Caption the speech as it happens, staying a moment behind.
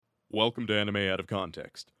Welcome to Anime Out of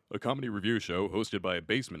Context, a comedy review show hosted by a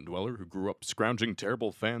basement dweller who grew up scrounging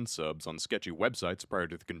terrible fan subs on sketchy websites prior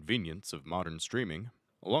to the convenience of modern streaming,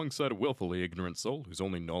 alongside a willfully ignorant soul whose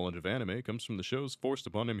only knowledge of anime comes from the shows forced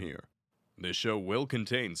upon him here. This show will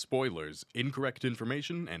contain spoilers, incorrect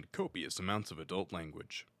information, and copious amounts of adult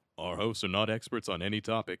language. Our hosts are not experts on any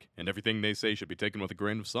topic, and everything they say should be taken with a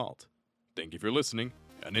grain of salt. Thank you for listening,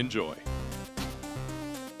 and enjoy.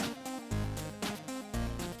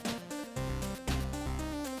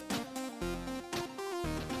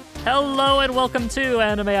 Hello and welcome to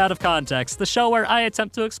Anime Out of Context, the show where I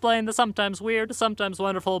attempt to explain the sometimes weird, sometimes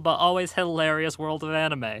wonderful, but always hilarious world of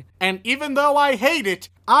anime. And even though I hate it,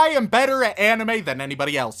 I am better at anime than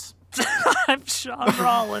anybody else. I'm Sean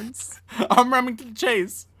Rollins. I'm Remington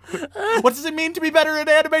Chase. What does it mean to be better at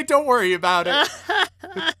anime? Don't worry about it.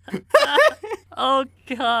 Oh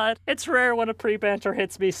god, it's rare when a pre-banter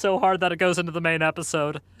hits me so hard that it goes into the main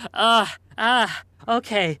episode.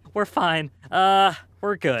 Okay, we're fine.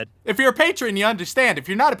 We're good. If you're a patron, you understand. If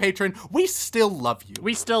you're not a patron, we still love you.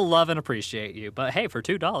 We still love and appreciate you, but hey, for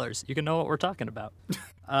 $2, you can know what we're talking about.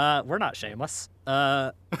 We're not shameless.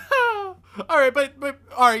 All right, but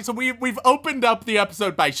all right. So we've opened up the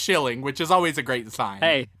episode by shilling, which is always a great sign.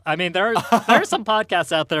 Hey, I mean, there are some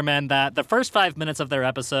podcasts out there, man, that the first 5 minutes of their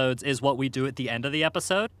episodes is what we do at the end of the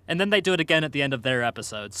episode, and then they do it again at the end of their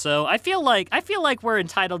episodes. So I feel like we're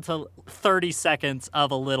entitled to 30 seconds of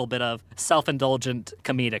a little bit of self-indulgent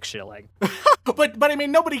comedic shilling. But I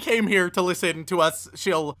mean, nobody came here to listen to us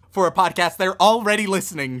shill for a podcast they're already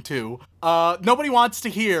listening to. Nobody wants to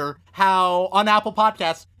hear how on Apple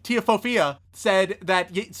Podcasts, Tia Fofia said that,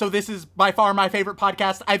 so this is by far my favorite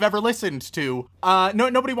podcast I've ever listened to.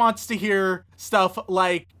 Nobody wants to hear stuff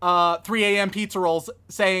like 3 a.m. Pizza Rolls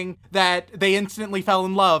saying that they instantly fell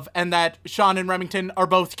in love and that Sean and Remington are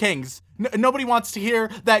both kings. Nobody wants to hear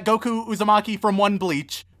that Goku Uzumaki from One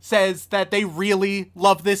Bleach says that they really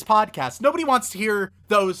love this podcast. Nobody wants to hear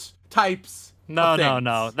those types of things.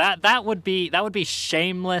 No. That would be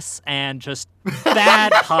shameless and just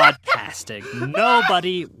bad podcasting.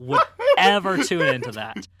 Nobody would ever tune into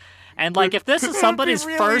that. And like, if this is somebody's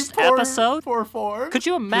really first episode, poor form. could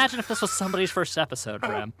you imagine if this was somebody's first episode,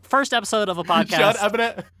 Rem? First episode of a podcast. Shut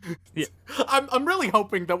up. I'm really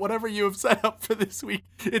hoping that whatever you have set up for this week,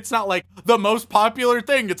 it's not like the most popular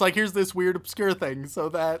thing. It's like, here's this weird, obscure thing, so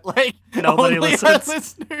that like Nobody only listens. our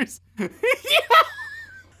listeners.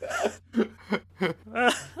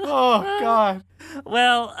 Oh God.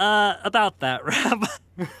 Well, about that, Rem.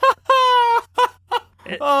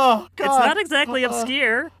 Oh God. It's not exactly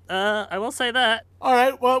obscure. I will say that. All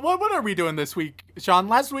right. Well, what are we doing this week, Sean?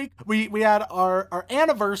 Last week we had our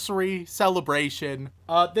anniversary celebration.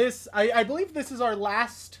 I believe this is our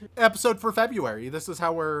last episode for February. This is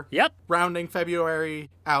how we're rounding February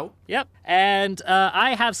out. Yep. And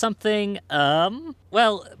I have something.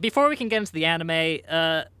 Well, before we can get into the anime,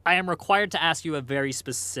 I am required to ask you a very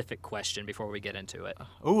specific question before we get into it.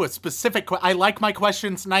 Ooh, a specific. I like my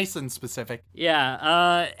questions nice and specific.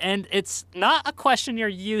 Yeah. And it's not a question you're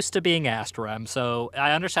used to being asked, Rem. So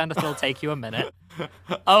I understand if it'll take you a minute.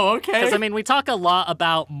 Oh, okay. Because, I mean, we talk a lot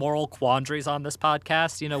about moral quandaries on this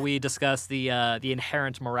podcast. You know, we discuss the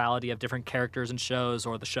inherent morality of different characters and shows,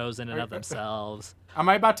 or the shows in and of themselves. Am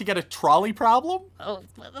I about to get a trolley problem? Oh,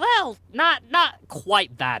 well, not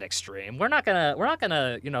quite that extreme. We're not gonna,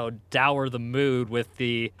 dour the mood with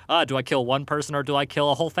the, do I kill one person or do I kill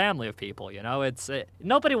a whole family of people? You know,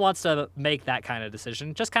 nobody wants to make that kind of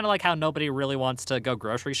decision. Just kind of like how nobody really wants to go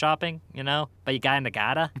grocery shopping, you know, but you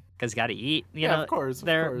gotta, because you gotta eat. You know, of course.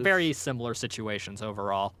 They're very similar situations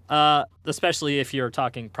overall. Especially if you're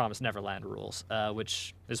talking Promised Neverland rules,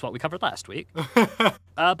 which is what we covered last week.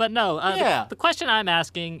 But no, the question I'm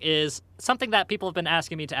asking is something that people have been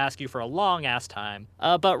asking me to ask you for a long ass time.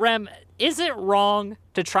 But Rem, is it wrong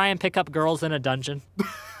to try and pick up girls in a dungeon?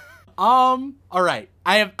 All right.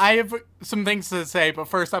 I have some things to say, but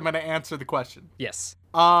first I'm going to answer the question. Yes.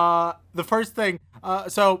 The first thing,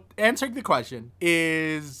 so answering the question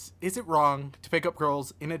is it wrong to pick up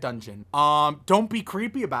girls in a dungeon? Don't be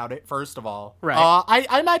creepy about it, first of all. Right.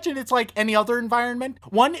 I imagine it's like any other environment.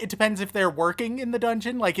 One, it depends if they're working in the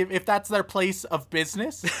dungeon. Like, if that's their place of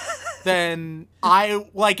business, then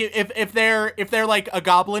if they're like a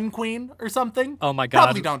goblin queen or something. Oh my God.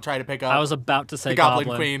 Probably don't try to pick up. I was about to say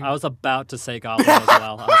Goblin Queen. I was about to say goblin as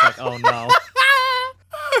well. I was like, oh no.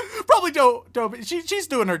 probably don't. She's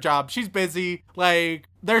doing her job. She's busy. Like,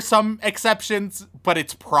 there's some exceptions, but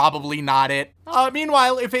it's probably not it.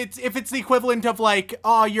 Meanwhile, if it's the equivalent of like,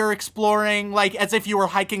 oh, you're exploring, like as if you were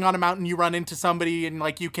hiking on a mountain, you run into somebody and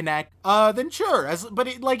like you connect, then sure. But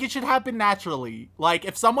it should happen naturally. Like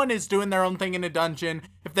if someone is doing their own thing in a dungeon,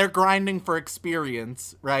 if they're grinding for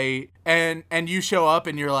experience, right, and you show up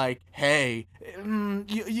and you're like, hey,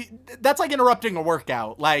 that's like interrupting a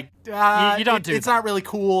workout. Like you don't do. It's not really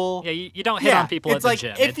cool. Yeah, you don't hit on people at the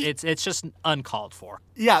gym. It's just uncalled for.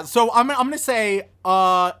 Yeah, so I'm gonna say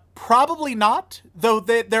probably not, though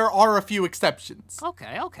there are a few exceptions. Okay.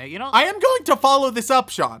 I am going to follow this up,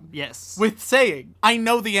 Sean. Yes. With saying, I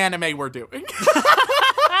know the anime we're doing.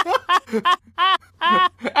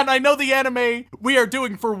 And I know the anime we are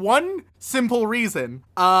doing for one simple reason.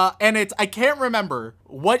 And it's, I can't remember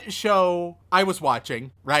what show I was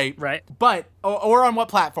watching, right? Right. But, or on what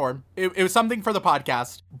platform. It was something for the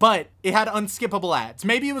podcast, but it had unskippable ads.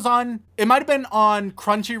 Maybe it might have been on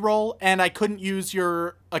Crunchyroll, and I couldn't use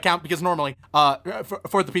your account because normally,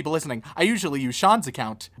 for the people listening, I usually use Sean's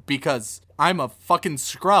account because I'm a fucking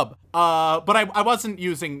scrub. But I wasn't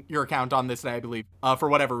using your account on this day, I believe, for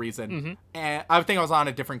whatever reason. Mm-hmm. And I think I was on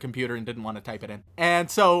a different computer and didn't want to type it in. And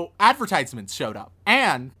so advertisements showed up.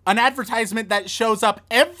 And an advertisement that shows up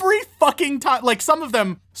every fucking time, like some of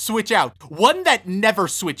them switch out. One that never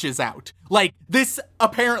switches out. Like, this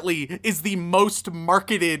apparently is the most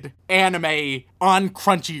marketed anime on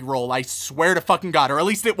Crunchyroll, I swear to fucking God. Or at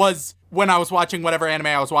least it was when I was watching whatever anime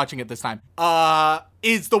I was watching at this time.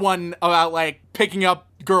 Is the one about, like, picking up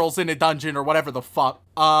girls in a dungeon or whatever the fuck.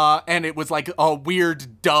 And it was, like, a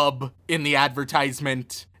weird dub in the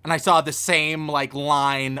advertisement. And I saw the same, like,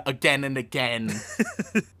 line again and again.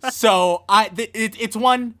 So, it's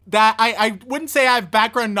one that I wouldn't say I have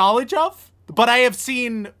background knowledge of, but I have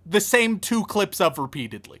seen the same 2 clips of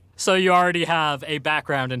repeatedly. So you already have a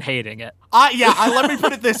background in hating it. Let me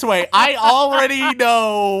put it this way. I already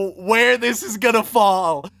know where this is gonna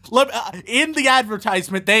fall. In the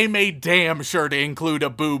advertisement, they made damn sure to include a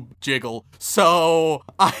boob jiggle. So,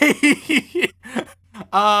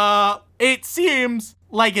 it seems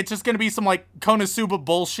like it's just gonna be some, like, Konosuba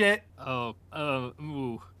bullshit.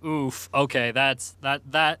 Oof. Okay, that's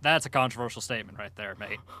a controversial statement right there,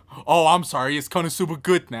 mate. Oh, I'm sorry. Is Konosuba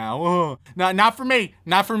good now? Not for me.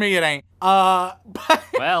 Not for me, it ain't.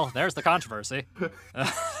 Well, there's the controversy.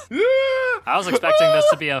 I was expecting this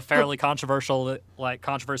to be a fairly controversial, like,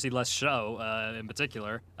 controversy-less show, in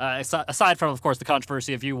particular. Aside from, of course, the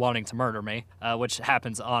controversy of you wanting to murder me, which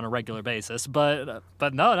happens on a regular basis. But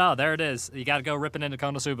no, there it is. You gotta go ripping into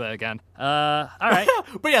Konosuba again. All right.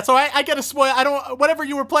 But yeah, so I gotta spoil. Whatever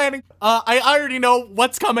you were planning, I already know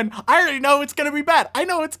what's coming. I already know it's gonna be bad. I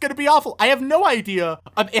know it's gonna be awful. I have no idea.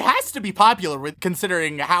 It has to be popular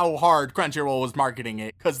considering how hard Crunchyroll was marketing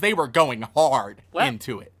it, because they were going hard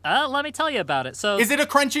into it. Let me tell you about it. So, is it a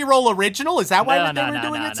Crunchyroll original? Is that why they were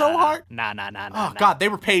doing it so hard? Nah. Oh, God, they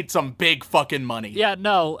were paid some big fucking money. Yeah,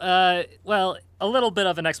 no. Well, a little bit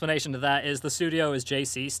of an explanation to that is the studio is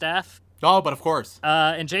JC Staff. Oh, but of course.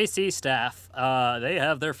 And JC Staff, they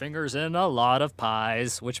have their fingers in a lot of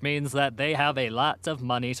pies, which means that they have a lot of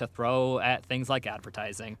money to throw at things like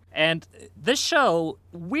advertising. And this show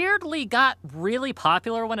weirdly got really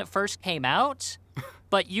popular when it first came out.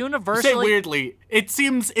 But universally, say weirdly, it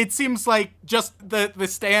seems like just the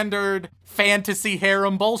standard fantasy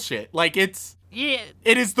harem bullshit. Like it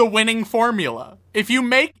is the winning formula. If you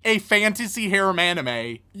make a fantasy harem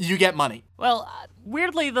anime, you get money. Well,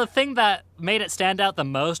 weirdly, the thing that made it stand out the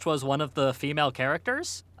most was one of the female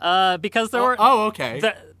characters. Because there were. Oh, okay.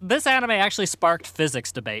 This anime actually sparked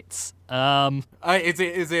physics debates.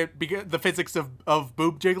 Is it because the physics of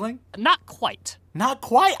boob jiggling? Not quite. Not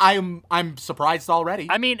quite. I'm surprised already.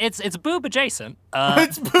 I mean, it's boob adjacent.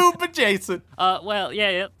 It's boob adjacent. Well,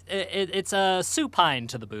 yeah, it's supine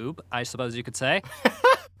to the boob, I suppose you could say.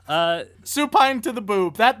 Supine to the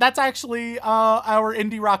boob. That's actually our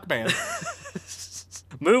indie rock band.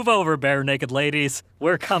 Move over, bare naked ladies.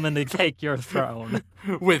 We're coming to take your throne.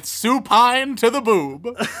 With supine to the boob.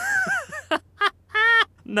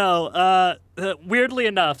 No, weirdly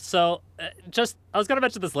enough, so I was going to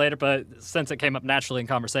mention this later, but since it came up naturally in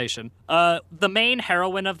conversation, the main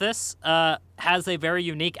heroine of this has a very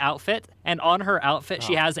unique outfit, and on her outfit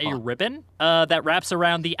she has a ribbon that wraps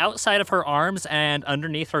around the outside of her arms and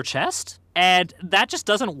underneath her chest. And that just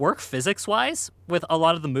doesn't work physics-wise with a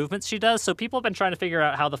lot of the movements she does. So people have been trying to figure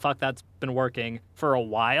out how the fuck that's been working for a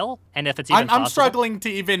while, and if it's even possible. I'm struggling to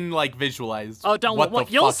even like visualize. Oh, don't. What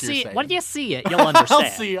the you'll fuck see you're it saying. when you see it. You'll understand.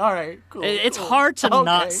 I'll see. All right. Cool. It's cool. hard to Okay.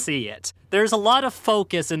 not see it. There's a lot of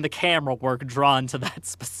focus in the camera work drawn to that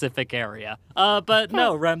specific area. But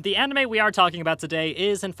no, Rem, the anime we are talking about today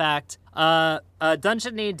is, in fact,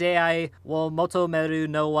 Dungeon ni Dei wo Motomeru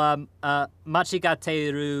no wa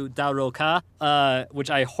Machigateru Daroka, which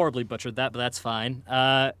I horribly butchered that, but that's fine.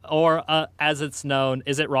 Or, as it's known,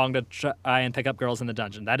 Is It Wrong to Try and Pick Up Girls in the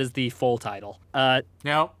Dungeon? That is the full title.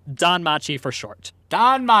 No. Danmachi for short.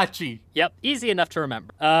 Danmachi. Yep, easy enough to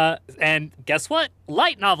remember. And guess what?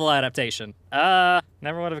 Light novel adaptation.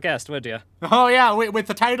 Never would have guessed, would you? Oh yeah, with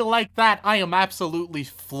a title like that, I am absolutely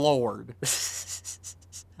floored.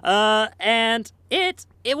 And it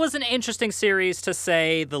was an interesting series to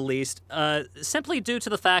say the least, simply due to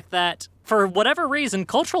the fact that, for whatever reason,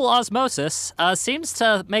 cultural osmosis seems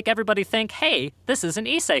to make everybody think, hey, this is an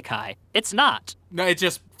isekai. It's not. No, it's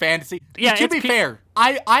just fantasy. Yeah, to be fair,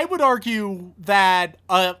 I would argue that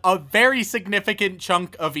a very significant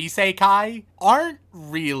chunk of isekai aren't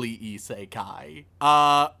really isekai.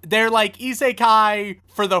 They're like isekai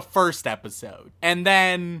for the first episode, and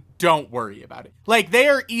then don't worry about it. Like, they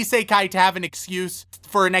are isekai to have an excuse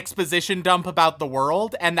for an exposition dump about the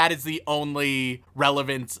world, and that is the only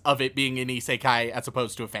relevance of it being an isekai as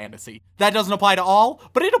opposed to a fantasy. That doesn't apply to all,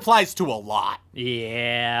 but it applies to a lot.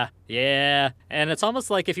 Yeah. And it's almost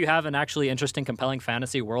like if you have an actually interesting, compelling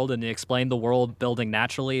fantasy world and you explain the world building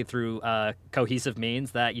naturally through cohesive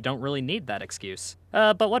means, that you don't really need that excuse.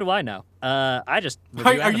 But what do I know? I just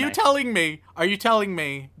review Are you anime. Are you telling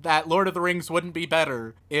me that Lord of the Rings wouldn't be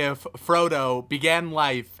better if Frodo began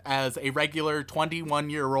life as a regular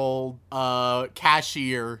 21-year-old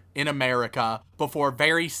cashier in America before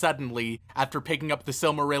very suddenly, after picking up the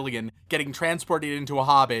Silmarillion, getting transported into a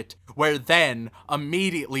hobbit, where then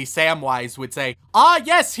immediately Samwise would say, "Ah,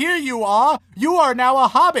 yes, here you are. You are now a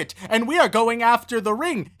hobbit, and we are going after the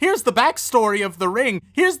ring. Here's the backstory of the ring.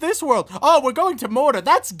 Here's this world. Oh, we're going to Mordor.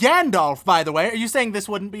 That's Gandalf, by the way." Are you saying this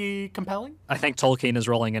wouldn't be compelling? I think Tolkien is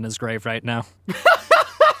rolling in his grave right now.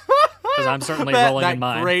 Because I'm certainly rolling in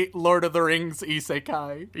mine. That great Lord of the Rings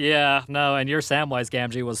isekai. Yeah, no, and your Samwise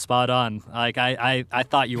Gamgee was spot on. Like, I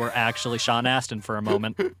thought you were actually Sean Astin for a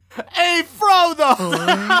moment. Hey, Frodo!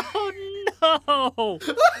 Oh, no!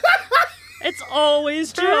 It's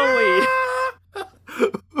always Joey!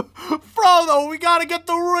 Frodo, we gotta get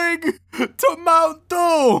the ring to Mount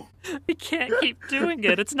Doom! We can't keep doing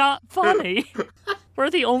it. It's not funny. We're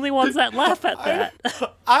the only ones that laugh at that.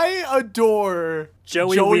 I adore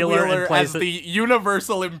Joey Wheeler as the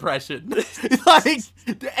universal impression. Like,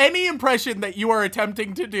 any impression that you are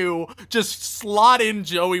attempting to do, just slot in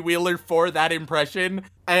Joey Wheeler for that impression,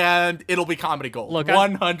 and it'll be comedy gold. Look,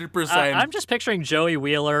 100%. I'm just picturing Joey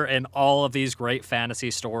Wheeler in all of these great fantasy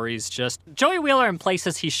stories. Just Joey Wheeler in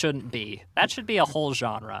places he shouldn't be. That should be a whole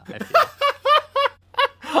genre, I feel.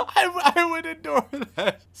 I would adore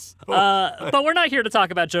that. But we're not here to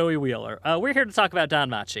talk about Joey Wheeler. We're here to talk about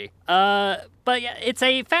Danmachi. But yeah, it's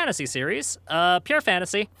a fantasy series. Pure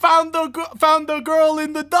fantasy. Found the girl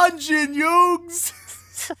in the dungeon, Yugs.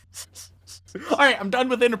 All right, I'm done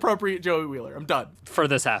with inappropriate Joey Wheeler. I'm done. For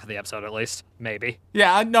this half of the episode, at least. Maybe.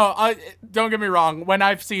 Yeah, no, don't get me wrong. When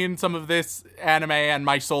I've seen some of this anime and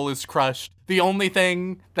my soul is crushed, the only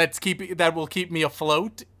thing that will keep me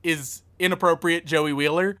afloat is inappropriate Joey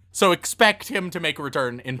Wheeler. So expect him to make a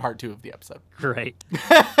return in part 2 of the episode. Great.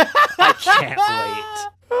 I can't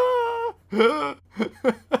wait.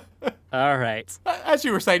 All right. As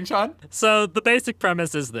you were saying, Sean. So the basic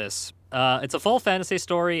premise is this. It's a full fantasy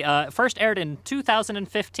story. First aired in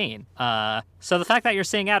 2015. So the fact that you're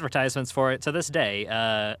seeing advertisements for it to this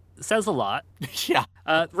day says a lot. Yeah.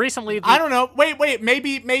 Recently, I don't know. Wait.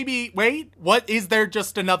 Maybe. Wait. What? Is there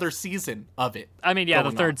just another season of it? I mean, yeah, the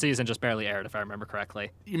going third on? season just barely aired, if I remember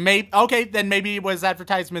correctly. Okay, then maybe it was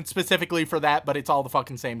advertisement specifically for that, but it's all the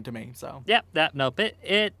fucking same to me. So. Yep. Nope.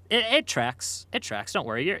 It tracks. It tracks. Don't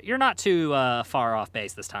worry. You're not too far off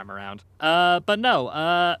base this time around. But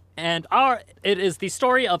no. And it is the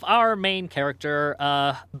story of our main character,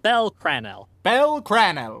 Belle Cranell. Belle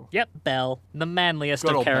Cranell. Yep, Belle, the manliest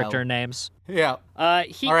Good of old character Belle. names. Yeah. All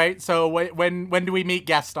right. So when do we meet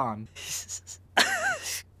Gaston?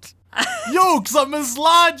 Yokes, I'm as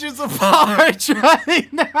large as a pie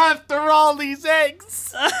trying after all these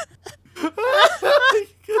eggs. I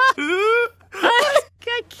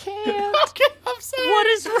can't. Okay, I'm sorry. What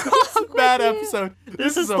is wrong with bad episode.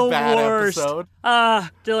 This is a the bad worst. episode.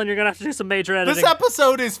 Dylan, you're gonna have to do some major editing. This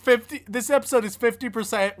episode is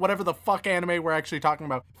 50% whatever the fuck anime we're actually talking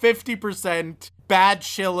about. 50% bad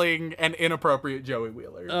shilling and inappropriate Joey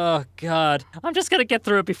Wheeler. Oh God, I'm just gonna get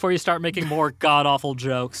through it before you start making more god awful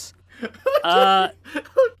jokes. Okay.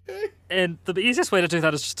 And the easiest way to do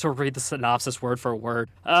that is just to read the synopsis word for word.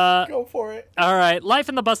 Go for it. All right. Life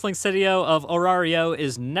in the bustling city of Orario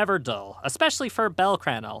is never dull, especially for Bel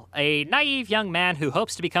Cranel, a naive young man who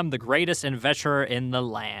hopes to become the greatest adventurer in the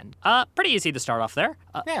land. Pretty easy to start off there.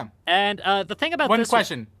 Yeah. And the thing about One this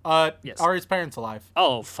question. Yes. Are his parents alive?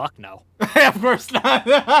 Oh, fuck no. Of course not.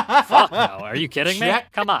 Fuck no. Are you kidding me?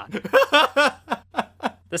 Check. Come on.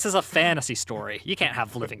 This is a fantasy story. You can't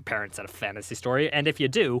have living parents in a fantasy story. And if you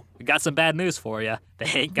do, we got some bad news for you. They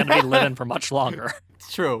ain't gonna be living for much longer.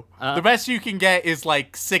 It's true. The best you can get is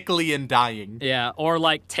like sickly and dying. Yeah, or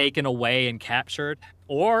like taken away and captured.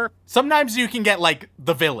 Or Sometimes you can get like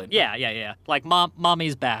the villain. yeah. Like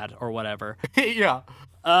mommy's bad or whatever. Yeah.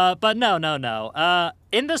 But no.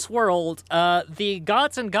 In this world, the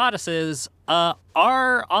gods and goddesses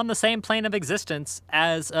are on the same plane of existence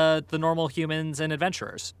as the normal humans and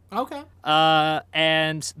adventurers. Okay.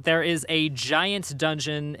 And there is a giant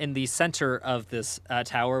dungeon in the center of this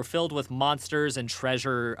tower filled with monsters and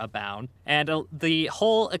treasure abound. And the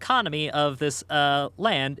whole economy of this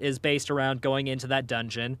land is based around going into that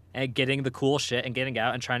dungeon and getting the cool shit and getting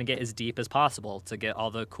out and trying to get as deep as possible to get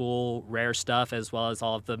all the cool, rare stuff as well as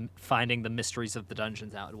all of the finding the mysteries of the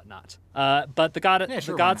dungeons out and whatnot. But the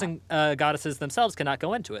gods and goddesses themselves cannot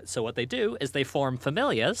go into it. So what they do is they form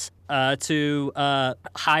familias to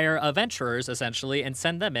hire adventurers, essentially, and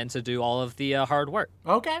send them in to do all of the hard work.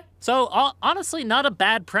 Okay. So, honestly, not a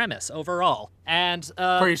bad premise overall. And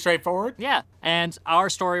Pretty straightforward. yeah, and our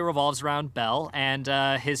story revolves around Bel and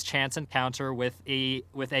his chance encounter with a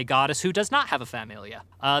goddess who does not have a familia.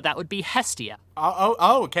 That would be Hestia.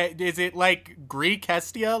 Okay. Is it like Greek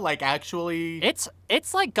Hestia? Like actually?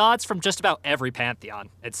 It's like gods from just about every pantheon,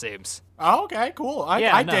 it seems. Oh, okay, cool.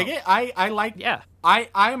 I dig it. I like. Yeah.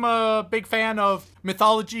 I'm a big fan of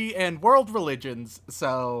mythology and world religions,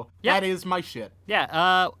 so Yeah. that is my shit.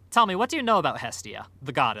 Yeah. Tell me, what do you know about Hestia,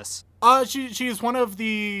 the goddess? She's one of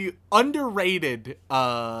the underrated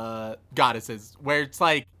goddesses, where it's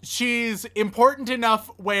like she's important enough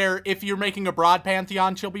where if you're making a broad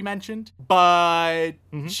pantheon, she'll be mentioned, but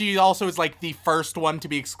she also is like the first one to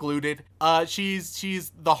be excluded.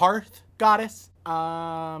 She's the hearth goddess.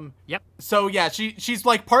 Yep. So yeah, she's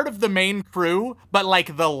like part of the main crew, but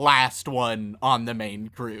like the last one on the main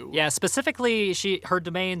crew. Yeah, specifically, her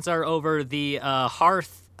domains are over the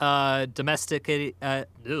hearth. Domesticity.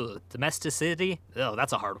 Oh,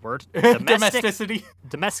 that's a hard word. Domesticity.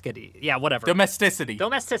 Domesticity. Yeah, whatever. Domesticity.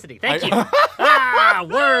 Domesticity. Thank you.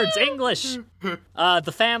 Words, English.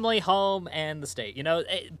 The family, home, and the state. You know,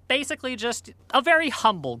 basically just a very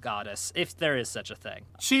humble goddess, if there is such a thing.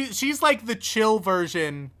 She's like the chill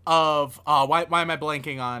version of why am I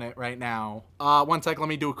blanking on it right now? One sec, let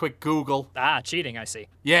me do a quick Google. Cheating, I see.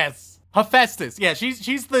 Yes. Hephaestus. Yeah,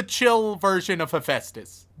 she's the chill version of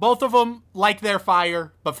Hephaestus. Both of them like their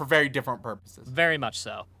fire, but for very different purposes. Very much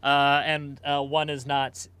so. And one is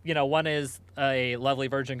not, one is a lovely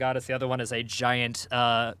virgin goddess. The other one is a giant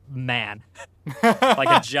man. Like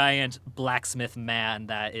a giant blacksmith man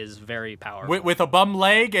that is very powerful. With a bum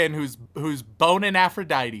leg and who's boning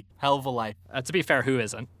Aphrodite. Hell of a life. To be fair, who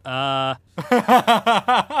isn't? Yeah,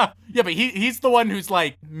 but he's the one who's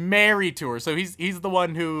like married to her. So he's the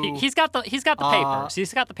one who he's got the papers. He's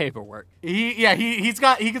got the paperwork. He's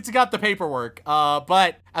got the paperwork.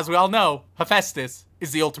 But as we all know, Hephaestus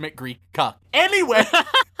is the ultimate Greek cuck. Anyway.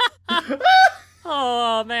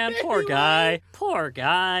 Oh man, poor guy.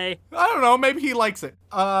 I don't know. Maybe he likes it.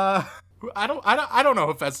 I don't know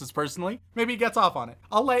Hephaestus personally. Maybe he gets off on it.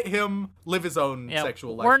 I'll let him live his own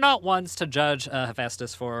sexual life. We're not ones to judge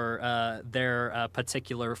Hephaestus for their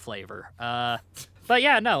particular flavor. But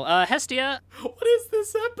yeah, no, Hestia... What is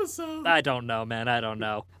this episode? I don't know, man, I don't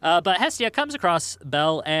know. But Hestia comes across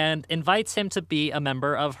Bel and invites him to be a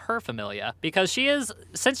member of her familia. Because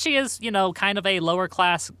since she is, kind of a lower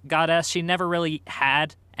class goddess, she never really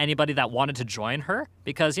had anybody that wanted to join her.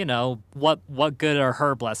 Because, what good are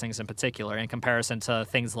her blessings in particular in comparison to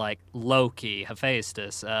things like Loki,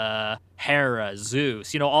 Hephaestus, Hera,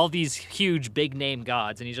 Zeus, all these huge big name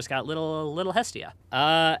gods, and you just got little Hestia.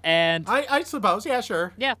 And I suppose, yeah,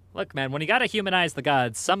 sure. yeah, look, man, when you gotta humanize the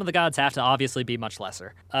gods, some of the gods have to obviously be much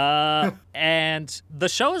lesser. And the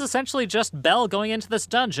show is essentially just Bel going into this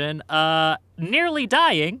dungeon, nearly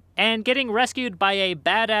dying and getting rescued by a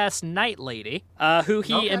badass knight lady who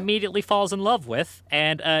he immediately falls in love with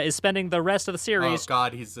and is spending the rest of the series. Oh,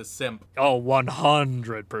 God, he's a simp. Oh,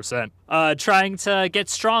 100%. Trying to get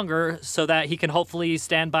stronger so that he can hopefully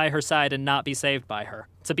stand by her side and not be saved by her.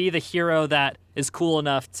 To be the hero that is cool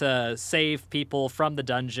enough to save people from the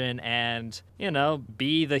dungeon and,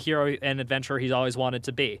 be the hero and adventurer he's always wanted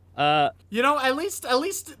to be. At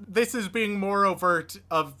least this is being more overt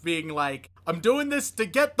of being like, I'm doing this to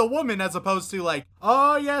get the woman, as opposed to like,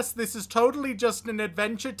 oh yes, this is totally just an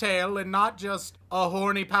adventure tale and not just a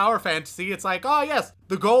horny power fantasy. It's like, oh yes,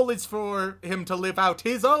 the goal is for him to live out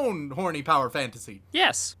his own horny power fantasy.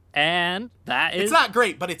 Yes. And that is... It's not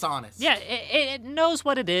great, but it's honest. Yeah, it knows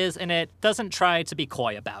what it is, and it doesn't try to be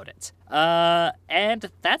coy about it.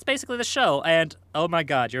 And that's basically the show, and oh my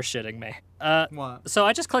god, you're shitting me. What? So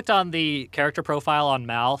I just clicked on the character profile on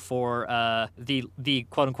Mal for the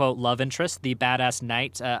quote-unquote love interest, the badass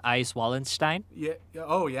knight, Ice Wallenstein. Yeah.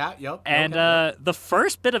 Oh, yeah, yep. And okay. The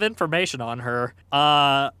first bit of information on her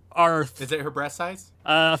Is it her breast size?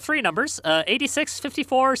 3 numbers, 86,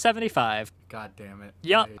 54, 75. God damn it.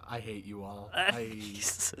 Yep. I hate you all.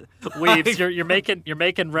 Weebs, you're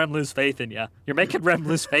making Rem lose faith in ya. You're making Rem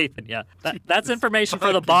lose faith in ya. That's information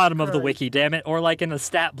for the bottom of the wiki, damn it, or like in a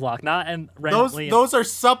stat block, not in Rem. Those are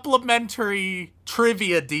supplementary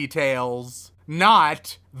trivia details,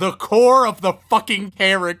 not the core of the fucking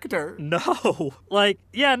character. No.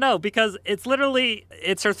 Because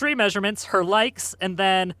it's her 3 measurements, her likes, and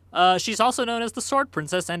then she's also known as the Sword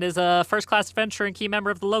Princess and is a first-class adventurer and key member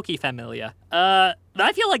of the Loki Familia. I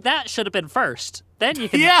feel like that should have been first. Then you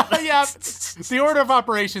can... Yeah. The order of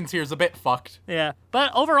operations here is a bit fucked. Yeah.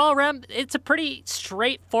 But overall, Rem, it's a pretty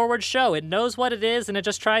straightforward show. It knows what it is, and it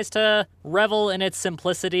just tries to revel in its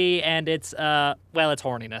simplicity and its, its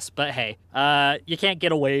horniness. But hey, you can't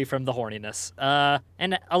get away from the horniness.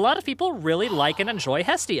 And a lot of people really like and enjoy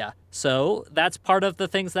Hestia. So that's part of the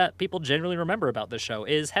things that people generally remember about this show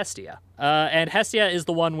is Hestia. And Hestia is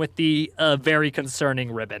the one with the very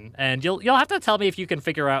concerning ribbon. And you'll have to tell me if you can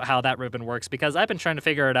figure out how that ribbon works, because I've been trying to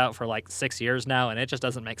figure it out for like 6 years now, and it just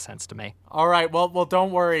doesn't make sense to me. All right, well,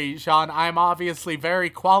 don't worry, Sean. I'm obviously very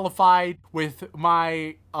qualified with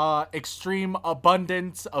my extreme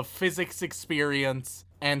abundance of physics experience,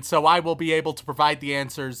 and so I will be able to provide the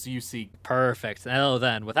answers you seek. Perfect. Now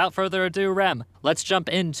then, without further ado, Rem, let's jump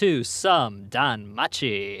into some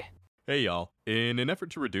Danmachi. Hey y'all. In an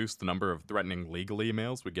effort to reduce the number of threatening legal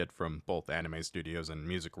emails we get from both anime studios and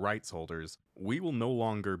music rights holders, we will no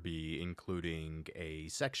longer be including a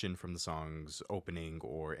section from the song's opening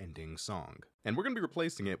or ending song. And we're going to be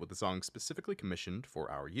replacing it with a song specifically commissioned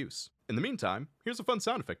for our use. In the meantime, here's a fun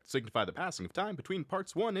sound effect to signify the passing of time between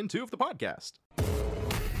parts 1 and 2 of the podcast.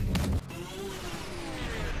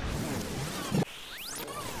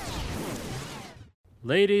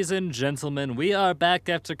 Ladies and gentlemen, we are back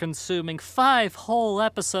after consuming 5 whole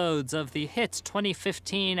episodes of the hit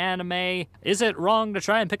 2015 anime Is It Wrong to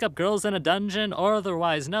Try and Pick Up Girls in a Dungeon, or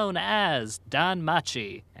otherwise known as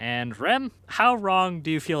Danmachi. And Rem, how wrong do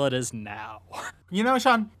you feel it is now?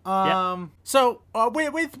 Sean, so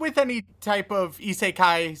with any type of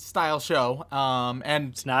isekai style show,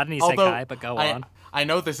 and it's not an isekai, but go on. I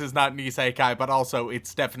know this is not an isekai, but also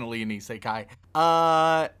it's definitely an isekai.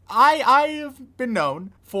 I've been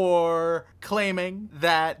known for claiming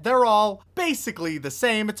that they're all basically the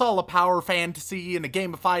same. It's all a power fantasy in a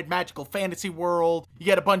gamified magical fantasy world. You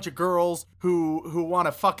get a bunch of girls who want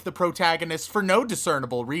to fuck the protagonist for no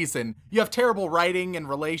discernible reason. You have terrible writing and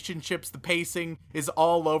relationships. The pacing is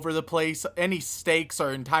all over the place. Any stakes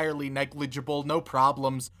are entirely negligible. No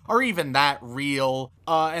problems are even that real.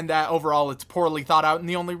 And that overall it's poorly thought out. And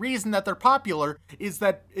the only reason that they're popular is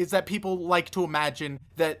that people like to imagine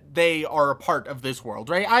that they are a part of this world,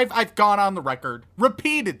 right? I've gone on the record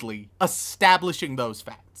repeatedly establishing those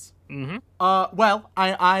facts. Mm-hmm.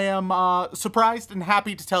 I am surprised and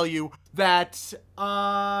happy to tell you that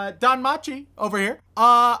Danmachi over here,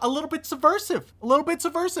 a little bit subversive.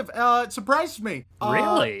 It surprised me.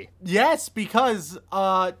 Really? Yes, because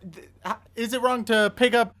is it wrong to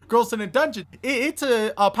pick up girls in a dungeon? It's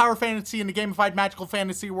a power fantasy in a gamified magical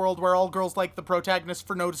fantasy world where all girls like the protagonist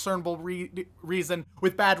for no discernible reason,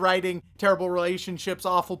 with bad writing, terrible relationships,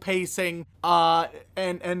 awful pacing,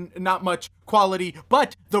 and not much quality.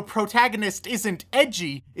 But the protagonist isn't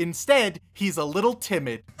edgy. Instead, he's a little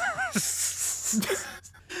timid.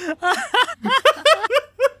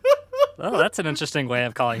 Oh, that's an interesting way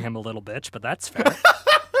of calling him a little bitch, but that's fair.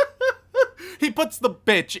 He puts the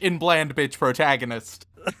bitch in bland bitch protagonist.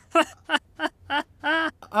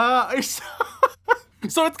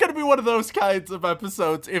 So it's gonna be one of those kinds of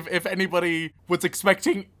episodes if anybody was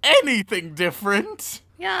expecting anything different.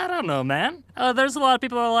 Yeah, I don't know, man. There's a lot of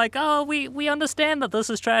people who are like, oh, we understand that this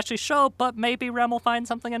is trashy show, but maybe Rem will find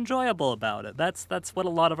something enjoyable about it. That's what a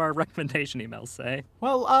lot of our recommendation emails say.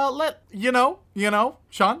 Well,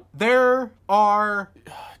 Sean, there are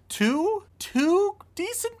two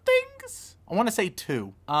decent things. I want to say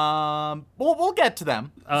two. We'll get to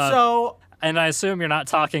them. And I assume you're not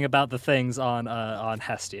talking about the things on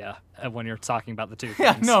Hestia when you're talking about the two things.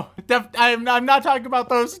 Yeah, no, I'm not talking about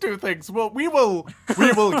those two things. Well, we will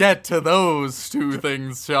get to those two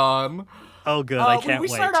things, Sean. Oh, good. I can't we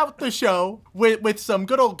wait. start out the show with some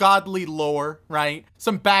good old godly lore, right?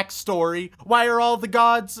 Some backstory. Why are all the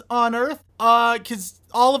gods on Earth? Because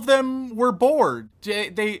all of them were bored.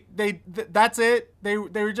 That's it. They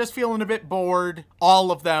were just feeling a bit bored.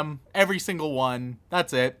 All of them. Every single one.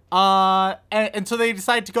 That's it. And so they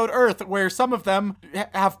decide to go to Earth, where some of them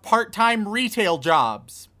have part-time retail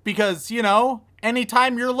jobs. Because,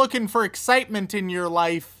 anytime you're looking for excitement in your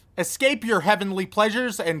life, escape your heavenly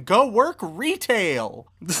pleasures and go work retail.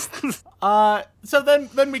 So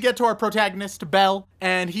then we get to our protagonist, Bel,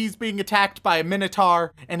 and he's being attacked by a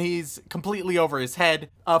minotaur, and he's completely over his head.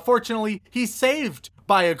 Fortunately, he's saved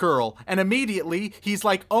by a girl, and immediately he's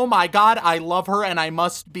like, oh my god, I love her and I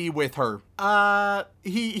must be with her.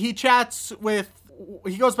 He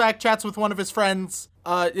goes back, chats with one of his friends.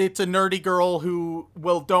 It's a nerdy girl who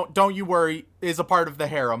don't you worry, is a part of the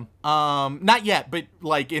harem. Not yet, but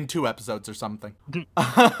like in 2 episodes or something.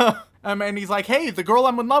 And he's like, hey, the girl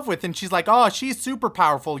I'm in love with. And she's like, oh, she's super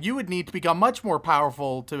powerful. You would need to become much more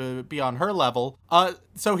powerful to be on her level.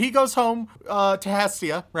 So he goes home to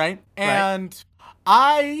Hestia, right? And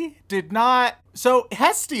I did not... So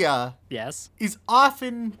Hestia... Yes. ...is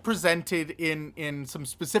often presented in some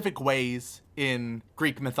specific ways in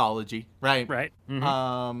Greek mythology, right? Right.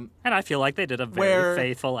 Mm-hmm. And I feel like they did a very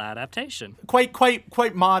faithful adaptation.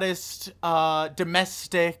 Quite modest,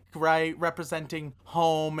 domestic, right? Representing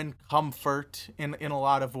home and comfort in a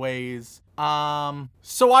lot of ways.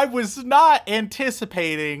 So I was not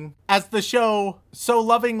anticipating, as the show so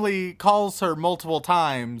lovingly calls her multiple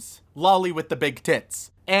times, Lolly with the big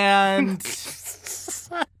tits. And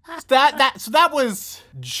that was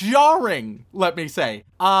jarring, let me say.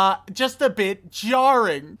 Just a bit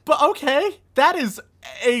jarring. But okay, that is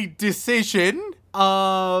a decision.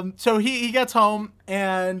 So he gets home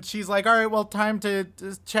and she's like, all right, well, time to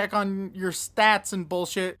check on your stats and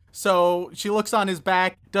bullshit. So she looks on his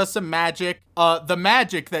back, does some magic. The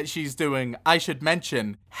magic that she's doing, I should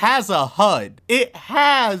mention, has a HUD. It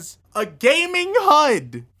has a gaming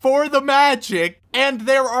HUD for the magic, and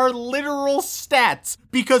there are literal stats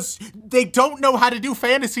because they don't know how to do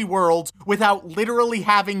fantasy worlds without literally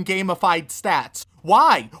having gamified stats.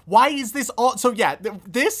 Why? Why is this all? So yeah,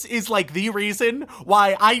 this is like the reason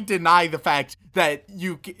why I deny the fact that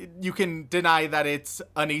you can deny that it's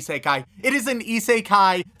an isekai. It is an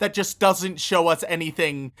isekai that just doesn't show us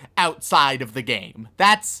anything outside of the game.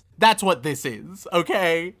 That's what this is,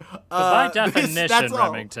 okay? By definition,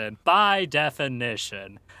 Remington, by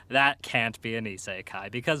definition, that can't be an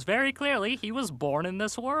isekai, because very clearly he was born in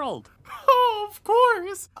this world. Oh, of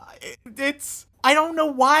course. I don't know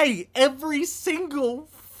why every single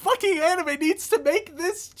fucking anime needs to make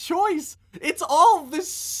this choice. It's all the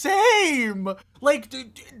same. Like,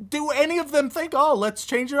 do any of them think, oh, let's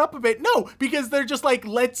change it up a bit? No, because they're just like,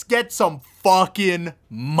 let's get some fucking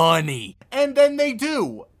money. And then they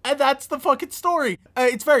do. And that's the fucking story.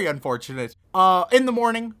 It's very unfortunate. In the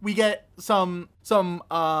morning, we get some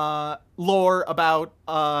lore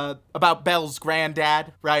about Bel's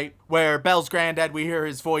granddad, right? Where Bel's granddad, we hear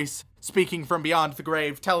his voice speaking from beyond the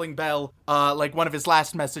grave, telling Bel, like one of his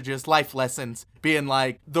last messages, life lessons, being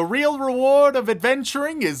like, the real reward of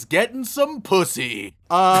adventuring is getting some pussy.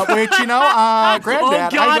 Which, granddad, oh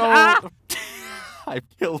God, I know... I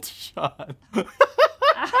killed Sean.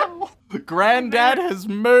 Granddad has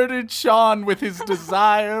murdered Sean with his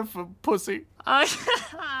desire for pussy.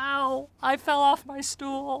 Ow! I fell off my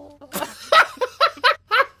stool.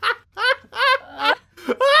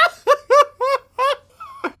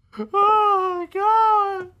 Oh,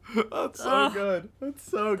 God. That's so good. That's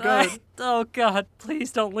so good. Oh, God.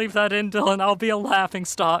 Please don't leave that in, Dylan. I'll be a laughing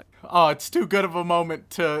stock. Oh, it's too good of a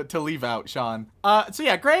moment to leave out, Sean. So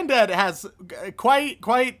yeah, Granddad has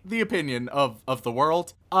quite the opinion of the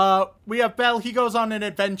world. We have Bel, he goes on an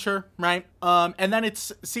adventure, right? And then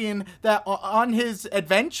it's seen that on his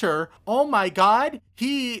adventure, oh my God,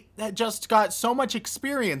 he just got so much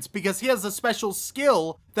experience because he has a special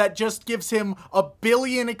skill that just gives him 1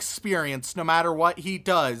 billion experience no matter what he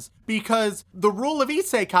does. because the rule of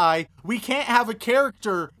isekai, we can't have a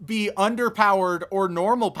character be underpowered or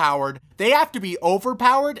normal powered. They have to be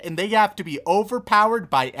overpowered, and they have to be overpowered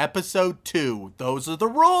by episode 2. Those are the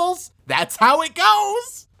rules. That's how it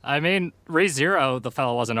goes. I mean, ReZero, the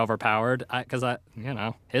fellow wasn't overpowered, because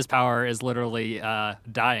his power is literally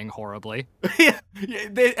dying horribly. Yeah,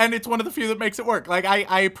 and it's one of the few that makes it work. Like,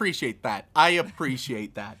 I appreciate that.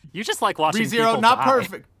 You just like watching ReZero, people not die.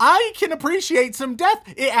 perfect. I can appreciate some death.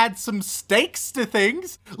 It adds some stakes to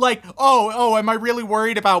things. Like, oh, am I really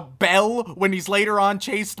worried about Bell when he's later on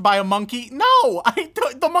chased by a monkey? No,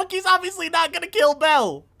 the monkey's obviously not gonna kill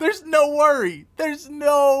Bell. There's no worry. There's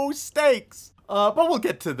no stakes. But we'll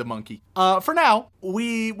get to the monkey. For now,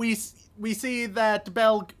 we see that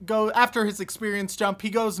Bell after his experience jump, he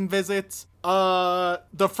goes and visits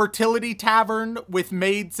the fertility tavern with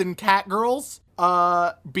maids and cat girls.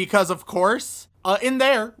 Because of course. In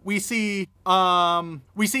there, we see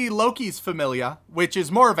Loki's familia, which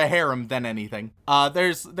is more of a harem than anything.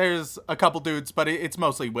 There's a couple dudes, but it's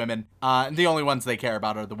mostly women. And the only ones they care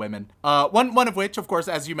about are the women. One of which, of course,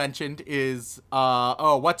 as you mentioned, is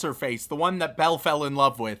what's her face? The one that Belle fell in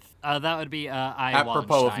love with. That would be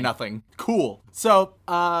apropos of nothing. Cool. So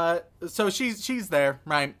she's there,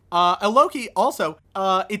 right? Loki also,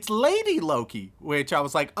 it's Lady Loki, which I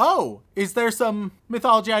was like, oh, is there some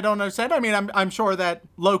mythology I don't understand? I mean, I'm sure that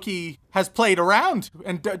Loki has played around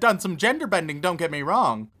and done some gender bending, don't get me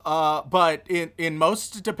wrong. But in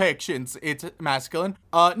most depictions, it's masculine.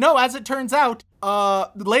 No, as it turns out,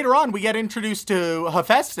 later on, we get introduced to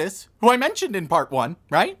Hephaestus, who I mentioned in part 1,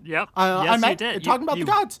 right? Yep. Yes, you did. Talking about the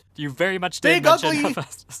gods. You very much did Big, mention ugly,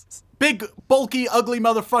 Hephaestus. Big, bulky, ugly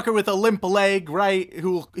motherfucker with a limp leg, right?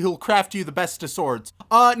 Who'll craft you the best of swords.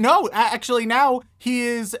 No, actually now he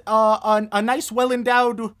is a nice,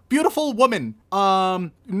 well-endowed, beautiful woman.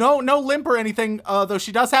 No limp or anything, though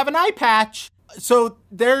she does have an eye patch. So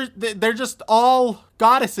they're just all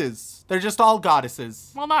goddesses. They're just all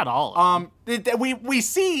goddesses. Well, not all. We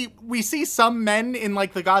see some men in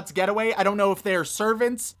like the God's Getaway. I don't know if they're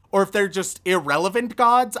servants or if they're just irrelevant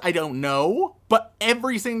gods. I don't know. But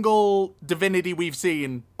every single divinity we've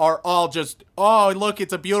seen are all just, oh, look,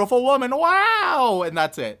 it's a beautiful woman. Wow. And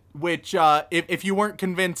that's it. Which, if you weren't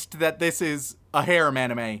convinced that this is a harem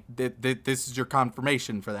anime, this is your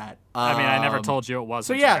confirmation for that. I mean, I never told you it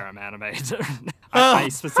wasn't so yeah. a harem anime. I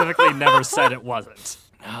specifically never said it wasn't.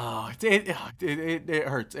 Oh, it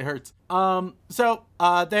hurts. It hurts. So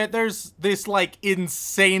there's this like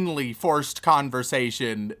insanely forced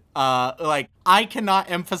conversation. Like I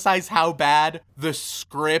cannot emphasize how bad the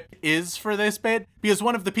script is for this bit, because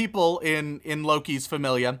one of the people in Loki's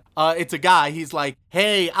familia, it's a guy. He's like,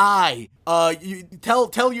 hey, you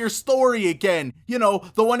tell your story again. You know,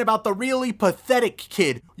 the one about the really pathetic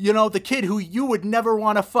kid. You know, the kid who you would never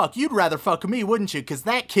want to fuck. You'd rather fuck me, wouldn't you? Because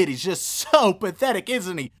that kid is just so pathetic,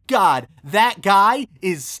 isn't he? God, that guy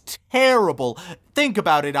is terrible. Think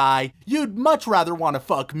about it, you'd much rather want to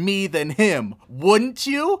fuck me than him, wouldn't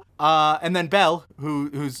you? And then Belle,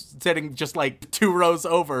 who's sitting just like 2 rows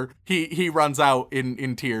over, he runs out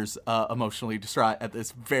in tears, emotionally distraught at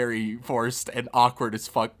this very forced and awkward as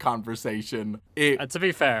fuck conversation. To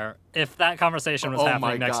be fair, if that conversation was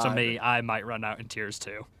happening next to me, I might run out in tears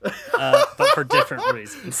too, but for different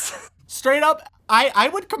reasons. Straight up, I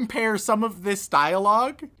would compare some of this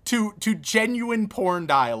dialogue to genuine porn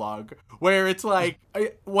dialogue, where it's like,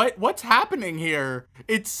 what's happening here?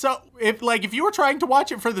 It's so, if you were trying to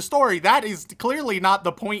watch it for the story, that is clearly not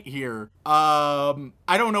the point here. I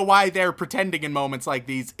don't know why they're pretending in moments like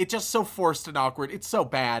these. It's just so forced and awkward. It's so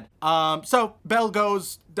bad. So Bell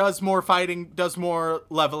does more fighting, does more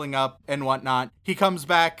leveling up and whatnot. He comes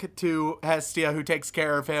back to Hestia, who takes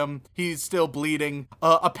care of him. He's still bleeding.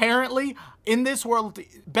 Apparently, in this world,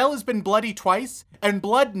 Bell has been bloody twice, and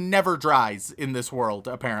blood never dries in this world,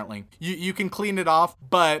 apparently. You can clean it off,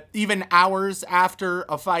 but even hours after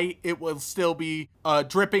a fight, it will still be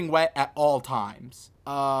dripping wet at all times.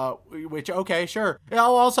 Which, okay, sure.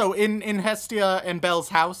 Also, in Hestia and Belle's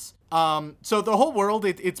house, so the whole world,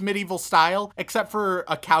 it's medieval style, except for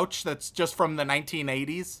a couch that's just from the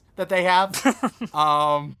 1980s that they have.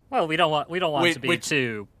 Well, we don't want it to be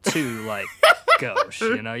too like gauche,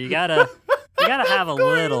 you know. You gotta have a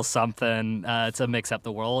little something to mix up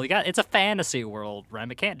the world. It's a fantasy world,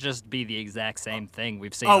 Rem. It can't just be the exact same thing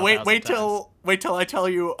we've seen. Oh, wait till I tell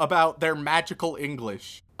you about their magical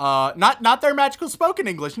English. Not their magical spoken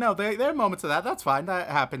English. No, there are moments of that. That's fine. That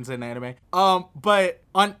happens in anime. But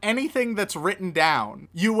on anything that's written down,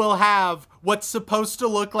 you will have what's supposed to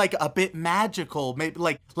look like a bit magical, maybe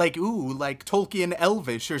like Tolkien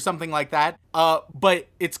Elvish or something like that. But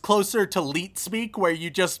it's closer to Leet speak, where you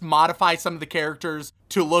just modify some of the characters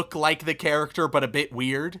to look like the character but a bit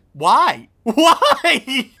weird. Why?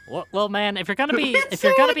 Why? Well, man, if you're gonna be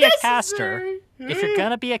a caster, if you're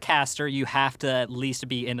gonna be a caster, you have to at least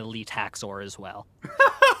be an elite hacksaw as well.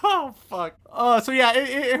 Oh fuck. So yeah,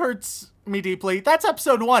 it hurts me deeply. That's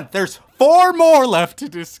episode 1. There's 4 more left to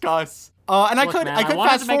discuss. And Look, I man, could wanted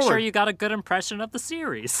fast to make forward. sure you got a good impression of the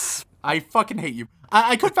series. I fucking hate you.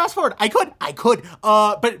 I could fast forward. I could.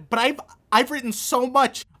 But I've written so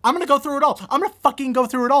much. I'm gonna go through it all. I'm gonna fucking go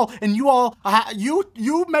through it all. And you all,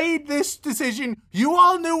 you made this decision. You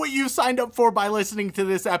all knew what you signed up for by listening to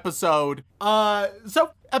this episode.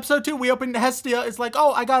 So episode 2, we opened. Hestia is like,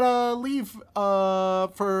 oh, I gotta leave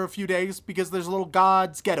for a few days because there's a little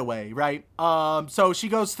god's getaway, right? So she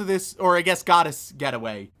goes to this, or I guess goddess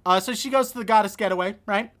getaway. So she goes to the goddess getaway,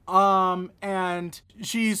 right? And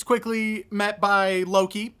she's quickly met by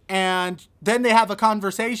Loki, and then they have a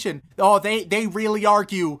conversation. Oh, they really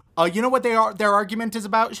argue. You know what their argument is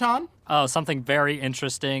about, Sean? Oh, something very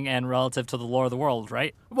interesting and relative to the lore of the world,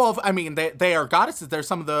 right? Well, I mean, they are goddesses. They're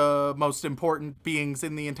some of the most important beings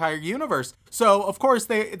in the entire universe. So, of course,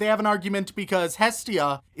 they have an argument because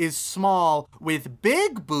Hestia is small with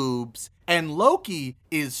big boobs, and Loki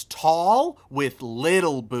is tall with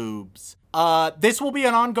little boobs. This will be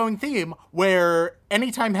an ongoing theme where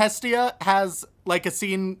anytime Hestia has like a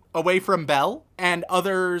scene away from Belle and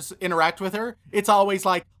others interact with her, it's always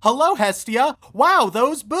like, hello, Hestia. Wow,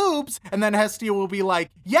 those boobs. And then Hestia will be like,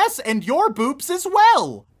 yes, and your boobs as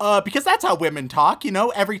well. Because that's how women talk, you know,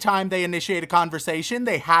 every time they initiate a conversation,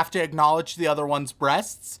 they have to acknowledge the other one's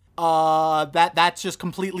breasts. That's just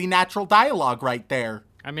completely natural dialogue right there.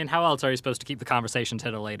 I mean, how else are you supposed to keep the conversation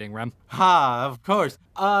titillating, Rem? Ha, of course.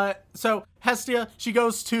 So Hestia, she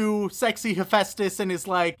goes to sexy Hephaestus and is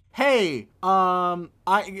like, hey,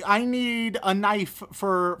 I need a knife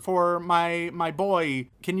for my boy.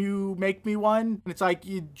 Can you make me one? And it's like,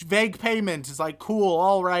 vague payment. It's like, cool,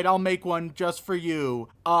 all right, I'll make one just for you.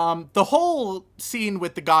 The whole scene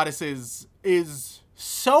with the goddesses is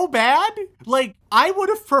so bad. Like, I would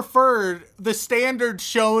have preferred the standard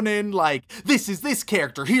shonen, like, this is this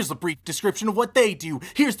character, here's a brief description of what they do,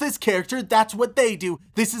 here's this character, that's what they do,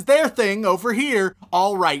 this is their thing over here,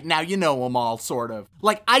 all right, now you know them all, sort of.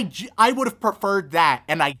 Like, I would have preferred that,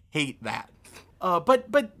 and I hate that.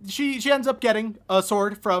 But she ends up getting a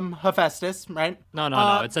sword from Hephaestus, right?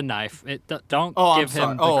 No, it's a knife. Don't give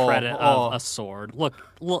him the credit of a sword. Look,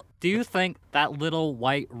 do you think that little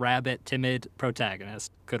white rabbit timid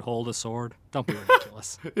protagonist could hold a sword? Don't be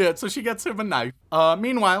ridiculous. Yeah, so she gets him a knife.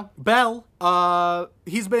 Meanwhile, Belle,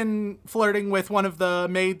 he's been flirting with one of the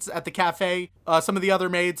maids at the cafe. Some of the other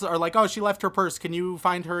maids are like, oh, she left her purse. Can you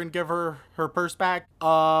find her and give her her purse back?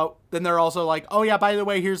 Then they're also like, oh yeah, by the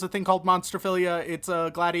way, here's a thing called Monsterphilia. It's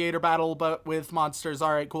a gladiator battle, but with monsters.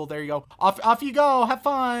 All right, cool. There you go. Off you go. Have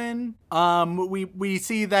fun. We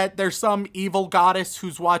see that there's some evil goddess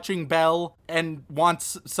who's watching Belle and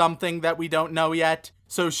wants something that we don't know yet.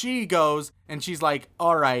 So she goes and she's like,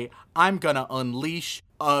 all right, I'm gonna unleash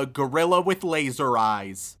a gorilla with laser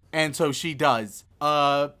eyes. And so she does.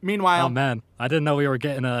 Meanwhile... Oh, man. I didn't know we were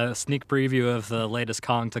getting a sneak preview of the latest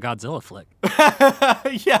Kong to Godzilla flick.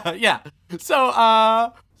 Yeah.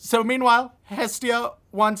 So meanwhile, Hestia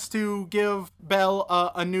wants to give Belle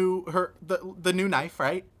the new knife,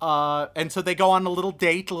 right? And so they go on a little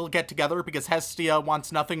date, a little get together, because Hestia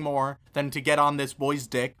wants nothing more than to get on this boy's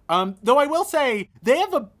dick. Though I will say they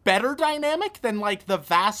have a better dynamic than like the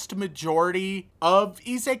vast majority of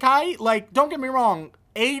isekai. Like, don't get me wrong,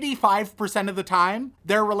 85% of the time,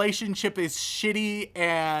 their relationship is shitty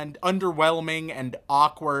and underwhelming and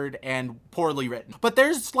awkward and poorly written. But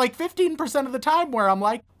there's like 15% of the time where I'm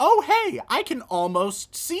like, oh, hey, I can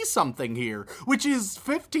almost see something here, which is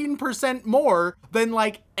 15% more than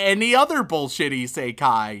like any other bullshit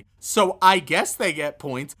isekai. So I guess they get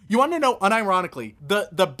points. You want to know, unironically,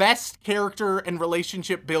 the best character and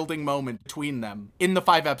relationship building moment between them in the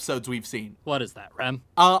 5 episodes we've seen. What is that, Rem?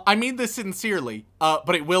 I mean this sincerely,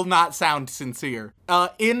 but it will not sound sincere.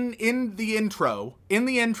 In the intro,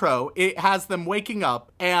 it has them waking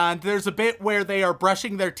up, and there's a bit where they are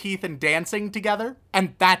brushing their teeth and dancing together,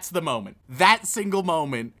 and that's the moment. That single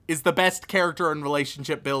moment is the best character and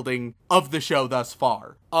relationship building of the show thus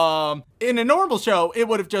far. In a normal show, it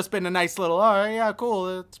would have just been a nice little, oh yeah,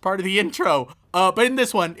 cool, it's part of the intro. But in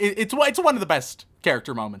this one, it's one of the best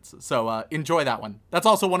character moments. So enjoy that one. That's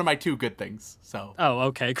also one of my 2 good things. So. Oh,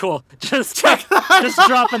 okay, cool. Just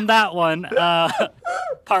dropping that one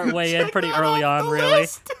part way in pretty early on, really.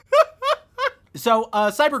 So,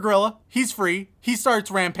 Cyber Gorilla, he's free. He starts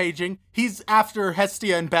rampaging. He's after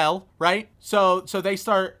Hestia and Belle, right? So they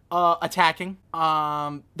start attacking.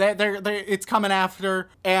 It's coming after,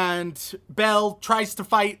 and Belle tries to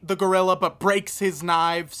fight the gorilla, but breaks his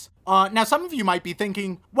knives. Now, some of you might be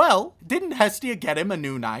thinking, well, didn't Hestia get him a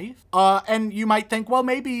new knife? And you might think, well,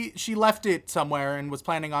 maybe she left it somewhere and was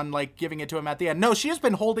planning on, like, giving it to him at the end. No, she has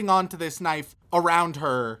been holding on to this knife around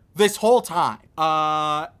her this whole time.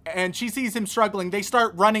 And she sees him struggling. They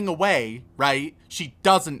start running away, right? She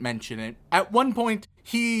doesn't mention it. At one point,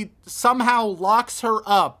 he somehow locks her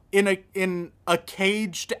up in a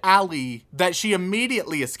caged alley that she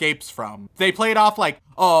immediately escapes from. They play it off like,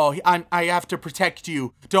 oh, I have to protect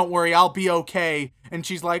you. Don't worry, I'll be okay. And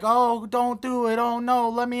she's like, oh, don't do it. Oh, no,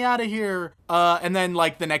 let me out of here. And then,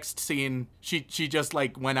 like, the next scene, she just,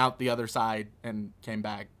 like, went out the other side and came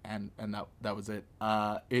back. And that was it.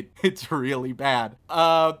 It's really bad.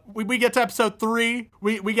 We get to episode 3.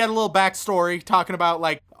 We get a little backstory talking about,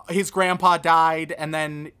 like, his grandpa died, and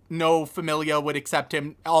then no Familia would accept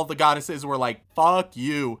him. All the goddesses were like, fuck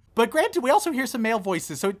you. But granted, we also hear some male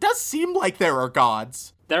voices, so it does seem like there are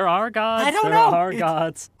gods. There are gods. I don't know. There are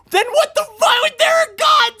gods. Then what the fuck? There are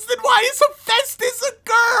gods! Then why is Hephaestus a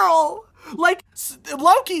girl? Like,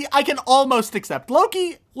 Loki, I can almost accept.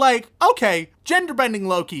 Loki, like, okay, gender-bending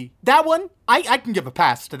Loki. That one, I can give a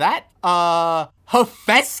pass to that.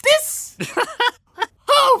 Hephaestus?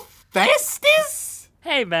 Hephaestus?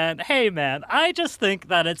 Hey man, I just think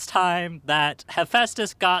that it's time that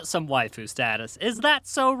Hephaestus got some waifu status. Is that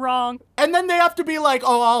so wrong? And then they have to be like,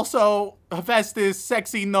 oh, also, Hephaestus,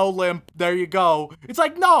 sexy, no limp, there you go. It's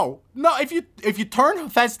like, no, if you turn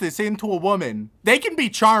Hephaestus into a woman, they can be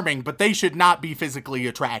charming, but they should not be physically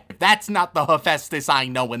attractive. That's not the Hephaestus I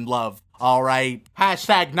know and love, all right?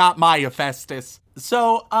 Hashtag not my Hephaestus.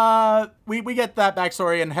 So, we get that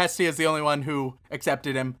backstory, and Hestia is the only one who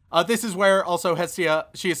accepted him. This is where also Hestia,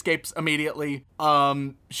 she escapes immediately.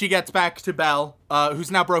 She gets back to Belle,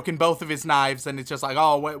 who's now broken both of his knives, and it's just like,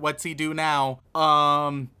 oh, what's he do now?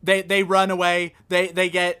 They run away. They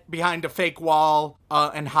get behind a fake wall,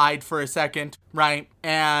 and hide for a second, right?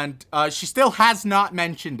 And, she still has not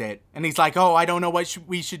mentioned it. And he's like, oh, I don't know what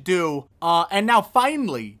we should do. And now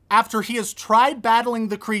finally, after he has tried battling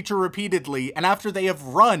the creature repeatedly, and after they have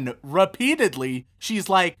run repeatedly, she's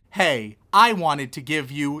like, hey, I wanted to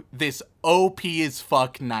give you this OP as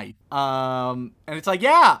fuck knife. And it's like,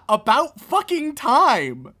 yeah, about fucking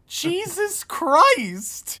time. Jesus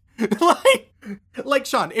Christ. like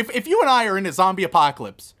Sean, if you and I are in a zombie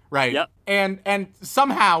apocalypse, right? Yep. And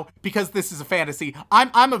somehow, because this is a fantasy,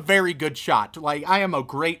 I'm a very good shot. Like, I am a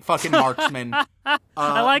great fucking marksman. I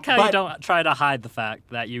like how you don't try to hide the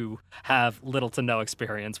fact that you have little to no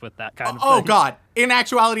experience with that kind of thing. Oh, God. In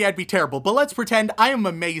actuality, I'd be terrible. But let's pretend I am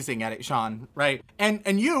amazing at it, Sean, right?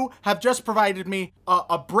 And you have just provided me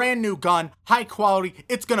a brand new gun, high quality.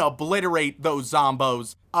 It's gonna obliterate those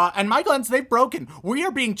zombos. And my guns, they've broken. We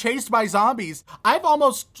are being chased by zombies. I've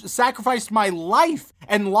almost sacrificed my life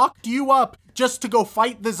and locked you up just to go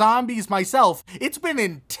fight the zombies myself. It's been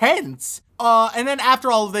intense. And then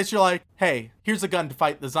after all of this, you're like, hey, here's a gun to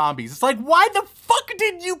fight the zombies. It's like, why the fuck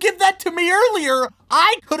didn't you give that to me earlier?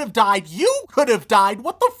 I could have died. You could have died.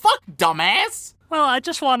 What the fuck, dumbass? Well, I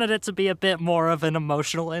just wanted it to be a bit more of an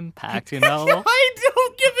emotional impact, you know? I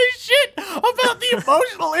don't give a shit about the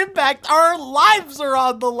emotional impact. Our lives are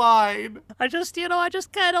on the line. I just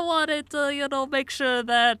kind of wanted to, make sure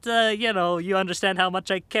that, you understand how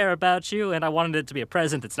much I care about you, and I wanted it to be a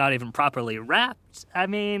present that's not even properly wrapped. I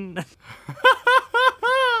mean...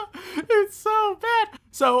 It's so bad.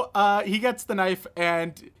 So, he gets the knife,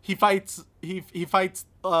 and he fights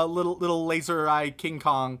little laser eye King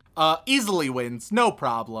Kong, easily wins, no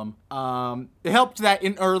problem. It helped that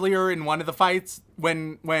earlier in one of the fights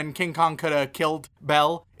when King Kong could have killed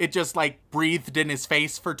Belle, it just like breathed in his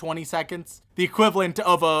face for 20 seconds. The equivalent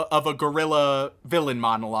of a gorilla villain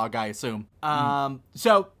monologue, I assume.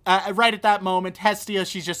 So right at that moment, Hestia,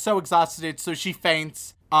 she's just so exhausted, so she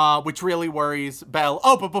faints. Which really worries Belle.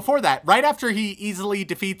 Oh, but before that, right after he easily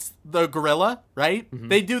defeats the gorilla, right? Mm-hmm.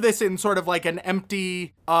 They do this in sort of like an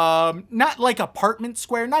empty, not like apartment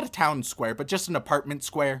square, not a town square, but just an apartment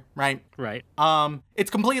square, right? Right. It's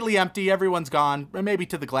completely empty. Everyone's gone. Maybe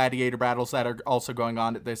to the gladiator battles that are also going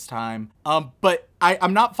on at this time. But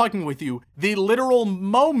I'm not fucking with you. The literal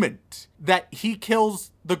moment that he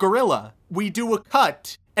kills the gorilla, we do a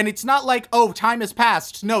cut. And it's not like, oh, time has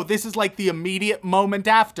passed. No, this is like the immediate moment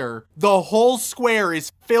after. The whole square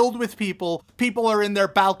is filled with people. People are in their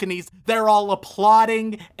balconies. They're all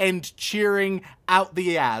applauding and cheering out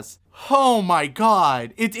the ass. Oh my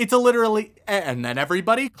God. It's a literally, and then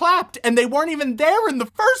everybody clapped and they weren't even there in the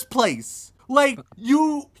first place. Like,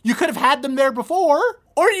 you could have had them there before,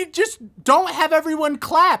 or you just don't have everyone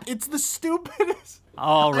clap. It's the stupidest.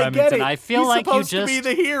 Oh, Remington, I feel like you just... He's supposed to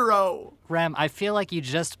be the hero. Rem, I feel like you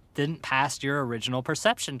just didn't pass your original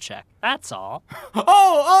perception check. That's all.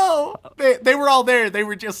 They were all there. They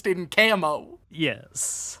were just in camo.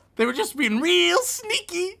 Yes. They were just being real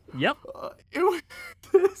sneaky. Yep. It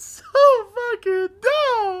was so fucking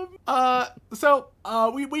dumb. So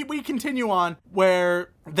we continue on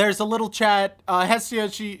where there's a little chat. Hestia,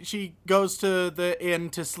 she goes to the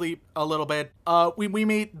inn to sleep a little bit. We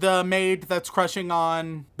meet the maid that's crushing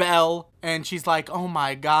on Belle, and she's like, oh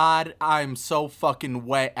my God, I'm so fucking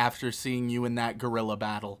wet after seeing you in that gorilla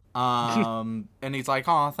battle. And he's like,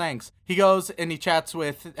 oh, thanks. He goes and he chats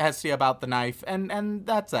with Hestia about the knife, and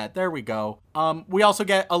that's that. There we go. We also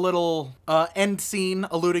get a little end scene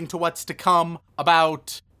alluding to what's to come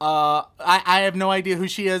about... I have no idea who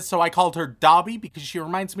she is, so I called her Dobby because she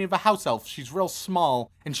reminds me of a house elf. She's real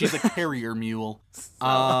small, and she's a carrier mule.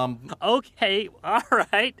 Okay, all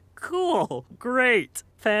right, cool, great,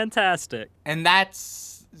 fantastic. And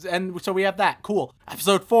so we have that. Cool.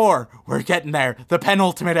 Episode 4, we're getting there. The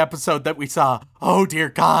penultimate episode that we saw. Oh, dear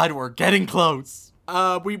God, we're getting close.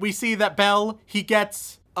 We see that Belle, he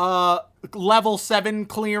gets... level 7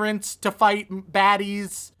 clearance to fight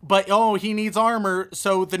baddies, but he needs armor.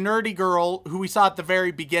 So the nerdy girl who we saw at the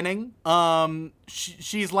very beginning,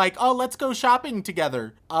 she's like, oh, let's go shopping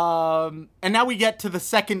together. And now we get to the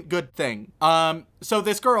second good thing. So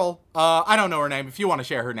this girl, I don't know her name. If you want to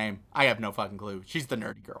share her name, I have no fucking clue. She's the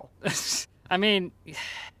nerdy girl. I mean, I'm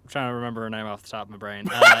trying to remember her name off the top of my brain.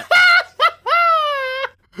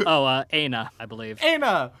 Aina, I believe.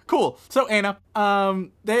 Aina, cool. So Aina,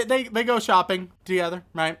 they go shopping together,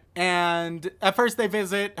 right? And at first they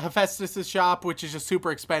visit Hephaestus's shop, which is just super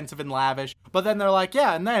expensive and lavish. But then they're like,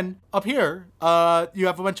 yeah, and then up here, you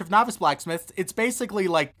have a bunch of novice blacksmiths. It's basically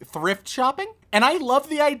like thrift shopping. And I love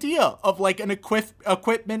the idea of like an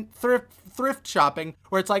equipment thrift shopping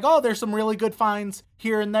where it's like, oh, there's some really good finds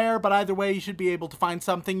here and there, but either way, you should be able to find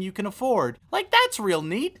something you can afford. Like, that's real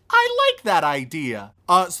neat. I like that idea.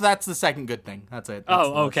 So that's the second good thing. That's it. That's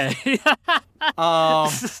okay.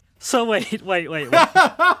 So wait. There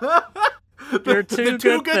are the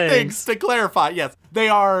two good things to clarify. Yes, they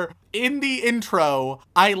are in the intro.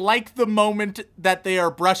 I like the moment that they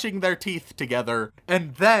are brushing their teeth together,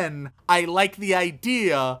 and then I like the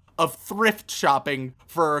idea of thrift shopping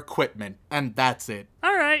for equipment, and that's it.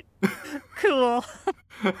 All right, cool.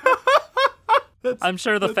 I'm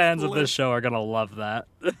sure the fans of this show are gonna love that.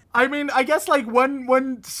 I mean, I guess like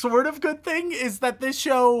one sort of good thing is that this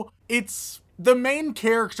show, the main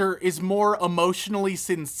character is more emotionally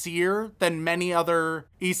sincere than many other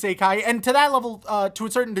isekai. And to that level, to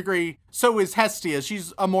a certain degree, so is Hestia.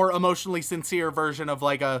 She's a more emotionally sincere version of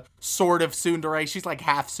like a sort of tsundere. She's like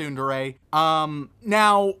half tsundere.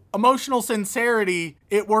 Now, emotional sincerity,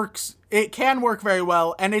 it can work very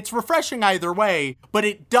well, and it's refreshing either way, but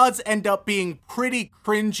it does end up being pretty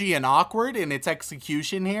cringy and awkward in its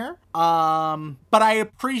execution here. But I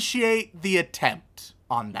appreciate the attempt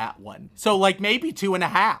on that one. So like maybe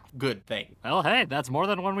 2.5 good thing. Well, hey, that's more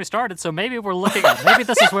than when we started, so maybe maybe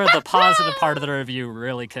this is where the positive part of the review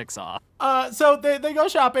really kicks off. So they go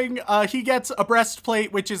shopping. He gets a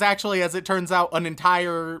breastplate, which is actually, as it turns out, an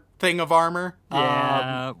entire thing of armor.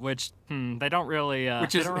 Yeah, which they don't really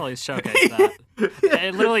showcase that.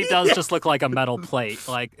 It literally does just look like a metal plate,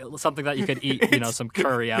 like something that you could eat, some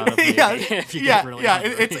curry out of. If you get really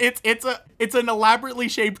hungry. It's an elaborately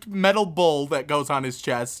shaped metal bowl that goes on his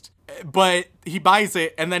chest. But he buys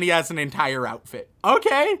it, and then he has an entire outfit.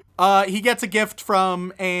 Okay. He gets a gift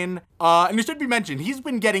from Ain. And it should be mentioned, he's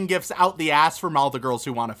been getting gifts out the ass from all the girls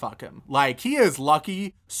who want to fuck him. Like, he is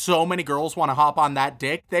lucky so many girls want to hop on that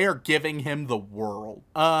dick. They are giving him the world.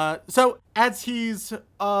 So, as he's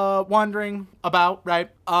wandering about, right,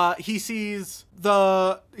 he sees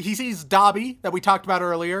Dobby, that we talked about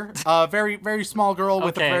earlier. A very, very small girl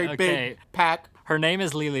with a very big pack. Her name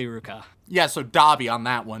is Lily Ruka. Yeah, so Dobby on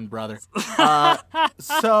that one, brother.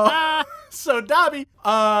 So Dobby,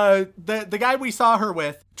 the guy we saw her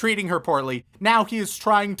with, treating her poorly, now he is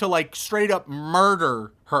trying to, like, straight up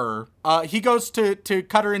murder her. He goes to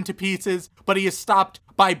cut her into pieces, but he is stopped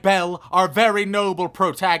by Belle, our very noble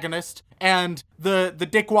protagonist, And the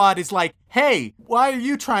dickwad is like, hey, why are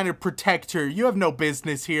you trying to protect her? You have no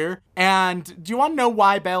business here. And do you want to know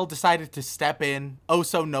why Belle decided to step in oh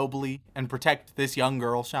so nobly and protect this young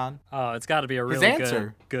girl, Sean? Oh, it's got to be a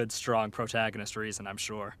really good, strong protagonist reason, I'm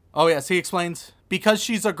sure. Oh, yes, he explains. Because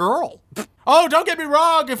she's a girl. Oh, don't get me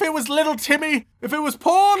wrong. If it was little Timmy, if it was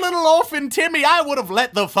poor little orphan Timmy, I would have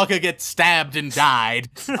let the fucker get stabbed and died.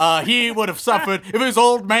 He would have suffered. If it was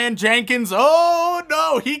old man Jenkins, oh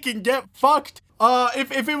no, he can get fucked.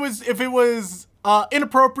 If it was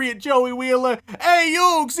inappropriate Joey Wheeler, hey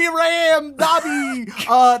Hughes, here I am, Dobby.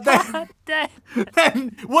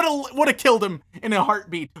 Then would have killed him in a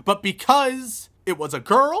heartbeat. But because it was a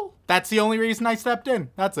girl, that's the only reason I stepped in.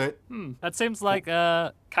 That's it. That seems like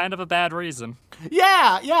kind of a bad reason.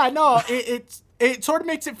 Yeah, no, it sort of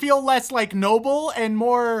makes it feel less like noble and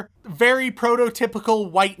more very prototypical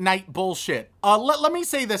white knight bullshit. Let me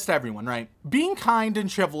say this to everyone, right? Being kind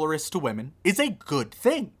and chivalrous to women is a good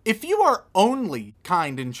thing. If you are only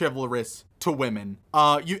kind and chivalrous to women,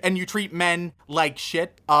 you treat men like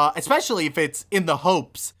shit, especially if it's in the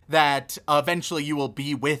hopes that eventually you will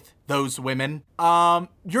be with those women,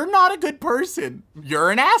 you're not a good person. You're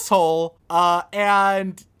an asshole,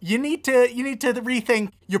 and you need to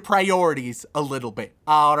rethink your priorities a little bit.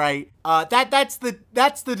 All right, that's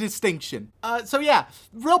the distinction. So yeah,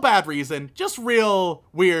 real bad reason, just real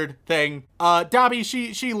weird thing. Dobby,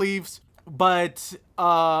 she leaves. But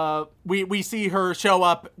we see her show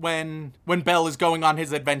up when Belle is going on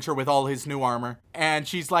his adventure with all his new armor. And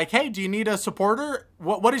she's like, hey, do you need a supporter?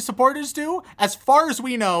 What do supporters do? As far as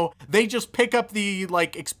we know, they just pick up the,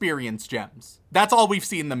 experience gems. That's all we've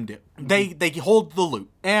seen them do. They hold the loot.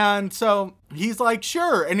 And so he's like,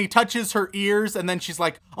 sure. And he touches her ears. And then she's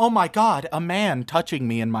like, oh my God, a man touching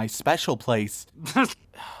me in my special place.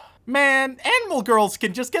 Man, animal girls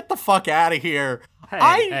can just get the fuck out of here.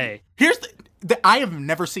 Hey. Here's I have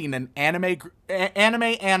never seen an anime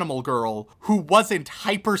animal girl who wasn't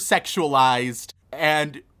hypersexualized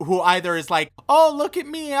and who either is like, oh, look at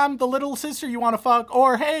me, I'm the little sister you want to fuck,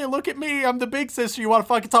 or hey, look at me, I'm the big sister you want to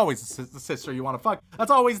fuck. It's always the sister you want to fuck.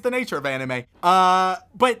 That's always the nature of anime.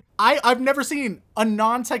 But I've never seen a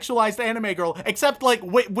non-sexualized anime girl, except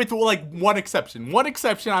with one exception. One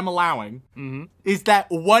exception I'm allowing is that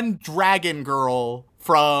one dragon girl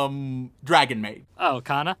from Dragon Maid. Oh,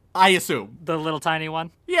 Kana? I assume. The little tiny one?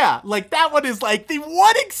 Yeah, that one is the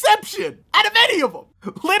one exception out of any of them.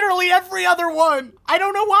 Literally every other one. I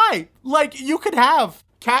don't know why. You could have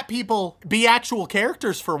cat people be actual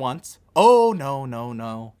characters for once. Oh,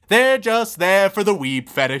 no. They're just there for the weeb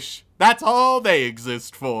fetish. That's all they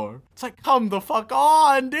exist for. It's come the fuck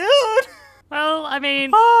on, dude. Well, I mean...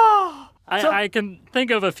 I can think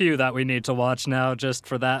of a few that we need to watch now just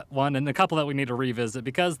for that one, and a couple that we need to revisit,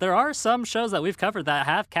 because there are some shows that we've covered that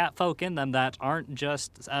have cat folk in them that aren't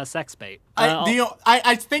just sex bait.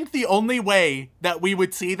 I think the only way that we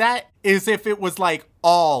would see that is if it was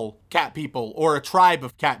all cat people or a tribe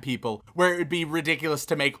of cat people, where it would be ridiculous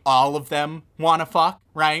to make all of them wanna fuck,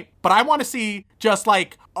 right? But I want to see just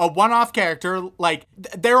a one-off character,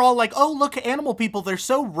 they're all oh, look, animal people, they're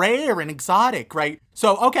so rare and exotic, right?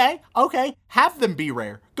 So, okay, have them be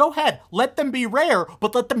rare. Go ahead, let them be rare,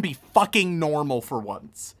 but let them be fucking normal for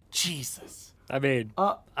once. Jesus. I mean,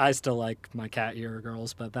 I still like my cat ear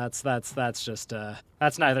girls, but that's just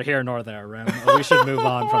that's neither here nor there, Rim. We should move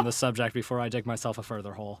on from the subject before I dig myself a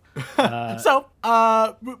further hole. So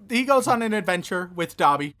he goes on an adventure with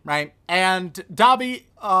Dobby, right? And Dobby,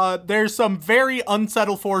 there's some very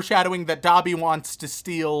unsubtle foreshadowing that Dobby wants to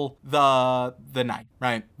steal the knife,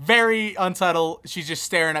 right? Very unsubtle. She's just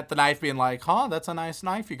staring at the knife, being like, huh, that's a nice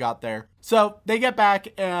knife you got there. So they get back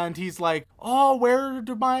and he's like, oh, where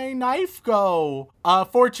did my knife go?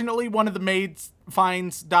 Fortunately, one of the maids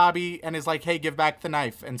finds Dobby and is like, hey, give back the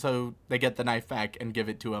knife. And so they get the knife back and give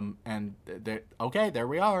it to him. And okay, there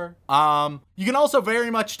we are. You can also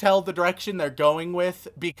very much tell the direction they're going with,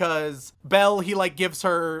 because Belle, he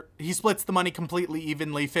splits the money completely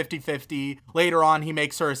evenly, 50-50. Later on, he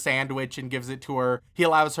makes her a sandwich and gives it to her. He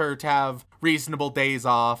allows her to have reasonable days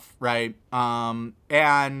off, right?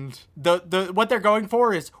 And what they're going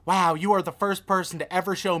for is, wow, you are the first person to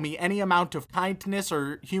ever show me any amount of kindness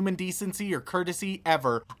or human decency or courtesy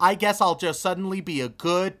ever. I guess I'll just suddenly be a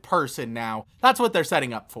good person now. That's what they're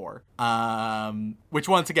setting up for. Which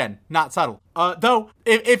once again, not subtle. Though,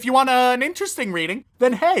 if you want an interesting reading,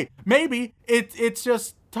 then hey, maybe it's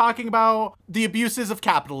just talking about the abuses of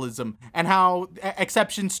capitalism and how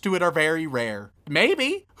exceptions to it are very rare.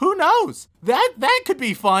 Maybe. Who knows? That could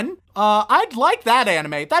be fun. I'd like that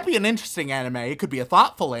anime. That'd be an interesting anime. It could be a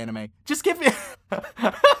thoughtful anime. Just give me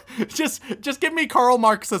just give me Karl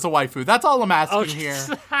Marx as a waifu. That's all I'm asking here.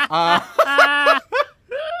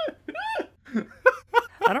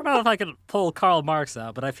 I don't know if I could pull Karl Marx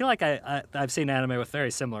out, but I feel like I've seen anime with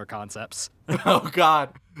very similar concepts. Oh,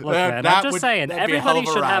 God. Look, man, I'm just saying, everybody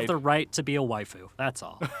should have the right to be a waifu. That's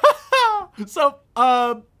all. So,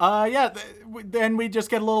 then we just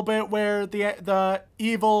get a little bit where the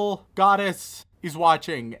evil goddess is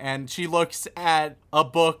watching, and she looks at a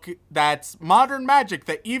book that's modern magic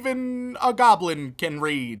that even a goblin can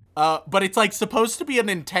read. But it's like supposed to be an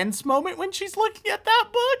intense moment when she's looking at that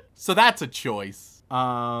book. So that's a choice.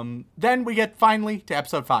 Then we get finally to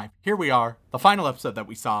episode 5. Here we are, the final episode that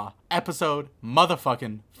we saw, episode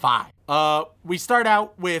motherfucking 5. We start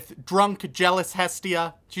out with drunk, jealous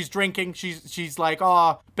Hestia. She's drinking. She's like,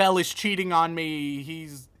 oh, Bell is cheating on me.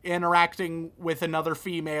 He's interacting with another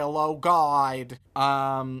female. Oh, God.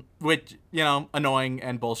 Which, annoying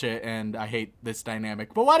and bullshit, and I hate this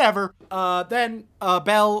dynamic, but whatever. Then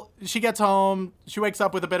Belle, she gets home. She wakes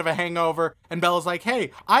up with a bit of a hangover, and Bella's like,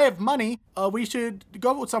 hey, I have money. We should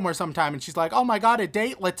go somewhere sometime. And she's like, oh my God, a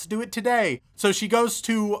date? Let's do it today. So she goes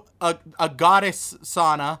to a goddess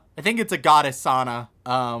sauna. I think it's a goddess sauna.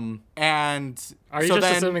 And are you so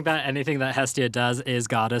just assuming that anything that Hestia does is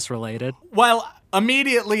goddess related? Well,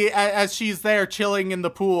 immediately as she's there chilling in the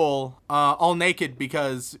pool, all naked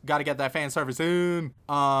because gotta get that fan service in,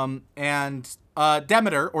 and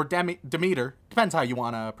Demeter, or Demeter, depends how you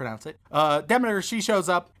want to pronounce it. Demeter, she shows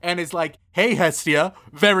up and is like, hey, Hestia,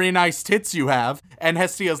 very nice tits you have. And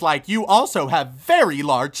Hestia's like, you also have very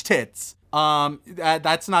large tits.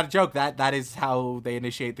 That's not a joke. That is how they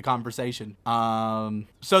initiate the conversation.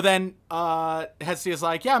 So then, Hestia's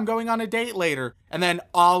like, yeah, I'm going on a date later. And then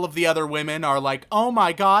all of the other women are like, oh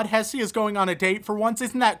my God, Hestia's going on a date for once.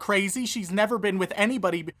 Isn't that crazy? She's never been with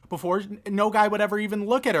anybody before. No guy would ever even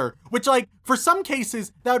look at her. Which, like, for some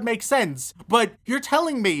cases, that would make sense. But you're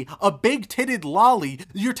telling me a big-titted lolly,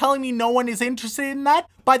 you're telling me no one is interested in that?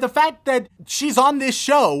 By the fact that she's on this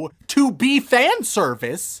show to be fan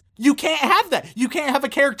service, you can't have that. You can't have a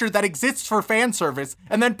character that exists for fan service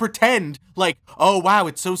and then pretend like, oh, wow,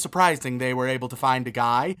 it's so surprising they were able to find a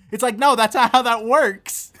guy. It's like, no, that's not how that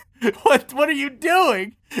works. What are you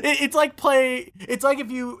doing? It's like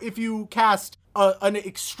if you cast an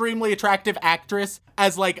extremely attractive actress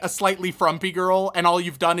as like a slightly frumpy girl, and all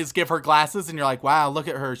you've done is give her glasses, and you're like, wow, look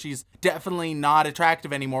at her. She's definitely not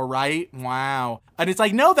attractive anymore, right? Wow. And it's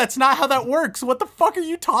like, no, that's not how that works. What the fuck are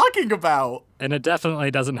you talking about? And it definitely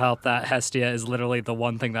doesn't help that Hestia is literally the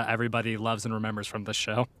one thing that everybody loves and remembers from this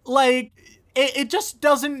show. Like, it just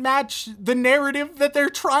doesn't match the narrative that they're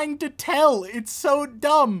trying to tell. It's so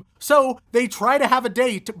dumb. So they try to have a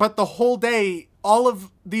date, but the whole day, all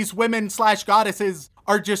of these women / goddesses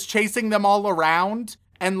are just chasing them all around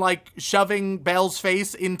and like shoving Belle's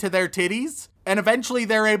face into their titties. And eventually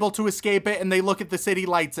they're able to escape it, and they look at the city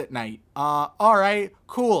lights at night. All right,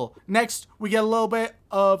 cool. Next, we get a little bit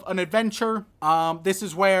of an adventure. This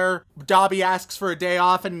is where Dobby asks for a day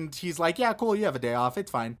off, and he's like, yeah, cool, you have a day off.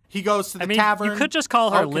 It's fine. He goes to the tavern. You could just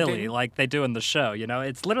call her Lily like they do in the show,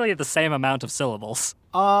 It's literally the same amount of syllables.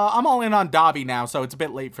 I'm all in on Dobby now, so it's a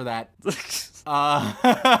bit late for that.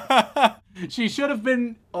 She should have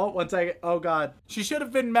been... Oh, one second. Oh, God. She should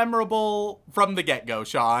have been memorable from the get-go,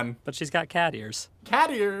 Sean. But she's got cat ears.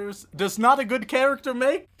 Cat ears does not a good character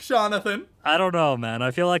make, Jonathan. I don't know, man.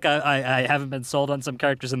 I feel like I haven't been sold on some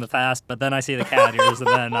characters in the past, but then I see the cat ears, and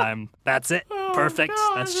then that's it. Perfect.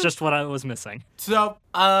 God. That's just what I was missing. So,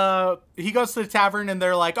 he goes to the tavern, and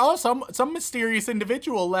they're like, oh, some mysterious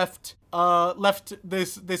individual left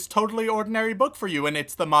this totally ordinary book for you, and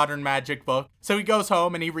it's the Modern Magic book. So he goes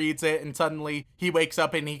home and he reads it, and suddenly he wakes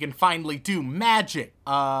up and he can finally do magic.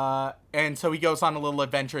 And so he goes on a little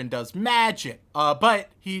adventure and does magic. But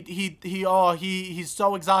he's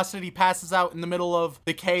so exhausted he passes out in the middle of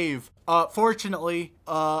the cave. Fortunately,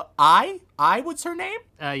 what's her name?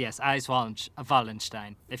 Yes, Ice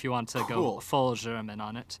Wallenstein, if you want to go full German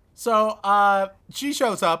on it. So, she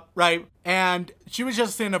shows up, right? And she was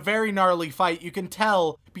just in a very gnarly fight. You can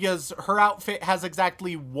tell because her outfit has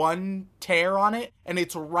exactly one tear on it, and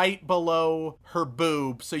it's right below her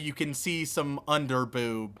boob, so you can see some under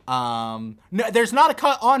boob. No, there's not a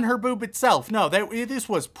cut on her boob itself. No, this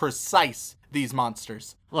was precise. these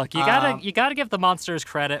monsters. Look, you gotta give the monsters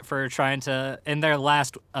credit for trying to, in their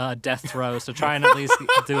last death throes, to try and at least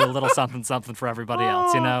do a little something for everybody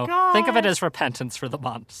else. You know, think of it as repentance for the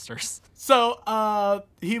monsters. So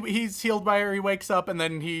he's healed by her. He wakes up and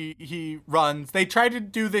then he runs. They try to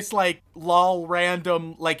do this like lol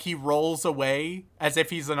random, like he rolls away as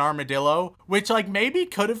if he's an armadillo, which like maybe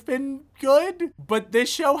could have been good, but this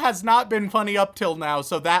show has not been funny up till now,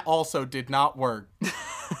 so that also did not work.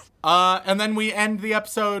 And then we end the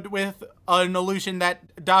episode with an illusion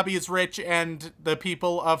that Dabi is rich and the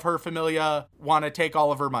people of her familia want to take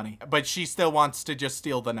all of her money, but she still wants to just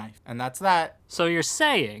steal the knife. And that's that. So you're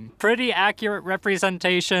saying pretty accurate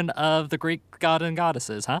representation of the Greek god and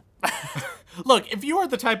goddesses, huh? Look, if you are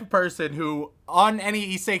the type of person who, on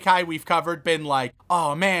any isekai we've covered, been like,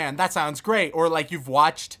 oh man, that sounds great, or like you've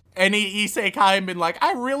watched any isekai and been like,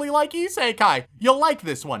 I really like isekai, you'll like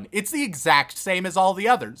this one. It's the exact same as all the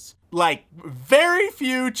others. Like, very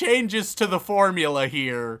few changes to the formula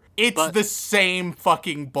here. It's the same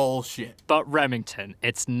fucking bullshit. But Remington,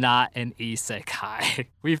 it's not an isekai.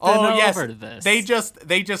 We've been over this. They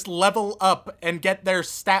just level up and get their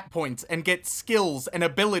stat points and get skills and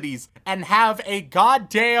abilities and have a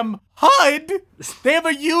goddamn HUD. They have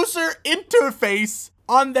a user interface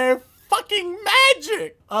on their fucking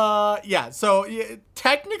magic. So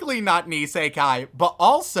technically not an isekai, but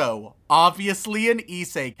also obviously an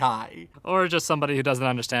isekai. Or just somebody who doesn't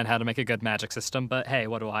understand how to make a good magic system, but hey,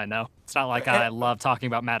 what do I know? It's not like I love talking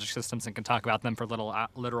about magic systems and can talk about them for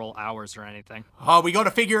literal hours or anything. Oh, we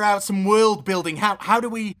gotta figure out some world building. How do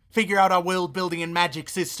we figure out our world building and magic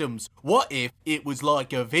systems? What if it was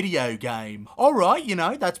like a video game?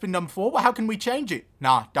 Alright, that's been done before, but how can we change it?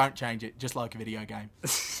 Nah, don't change it, just like a video game.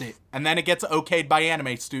 That's it. And then it gets okayed by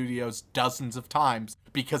anime studios dozens of times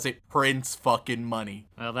because it prints fucking money.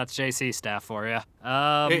 Well, that's JC staff for you.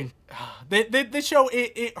 The show,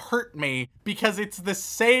 it hurt me because it's the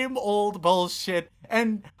same old bullshit.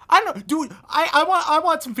 And I don't know, I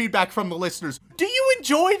want some feedback from the listeners. Do you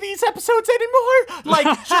enjoy these episodes anymore?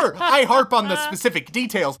 Like, sure, I harp on the specific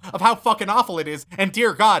details of how fucking awful it is. And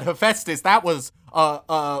dear God, Hephaestus, that was,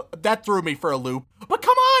 that threw me for a loop. But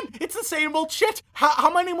come on, it's the same old shit.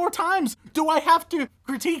 How many more times do I have to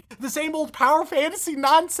critique the same old power fantasy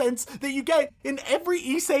nonsense that you get in every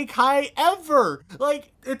isekai ever?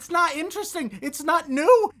 Like, it's not interesting. It's not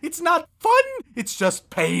new. It's not fun. It's just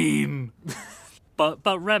pain.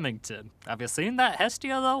 But Remington, have you seen that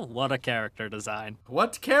Hestia though? What a character design.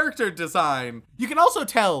 What character design? You can also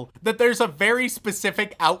tell that there's a very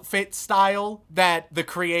specific outfit style that the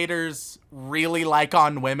creators really like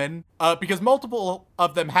on women, because multiple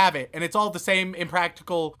of them have it, and it's all the same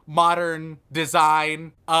impractical modern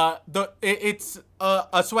design. It's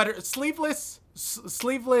a sweater, sleeveless,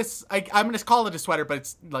 I'm gonna call it a sweater, but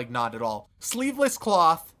it's like not at all. Sleeveless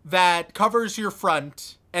cloth that covers your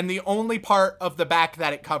front, and the only part of the back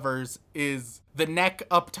that it covers is the neck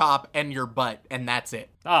up top and your butt, and that's it.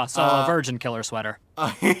 Ah, so a virgin killer sweater.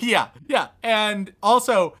 Yeah. And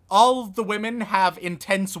also, all of the women have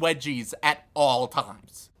intense wedgies at all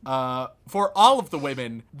times. For all of the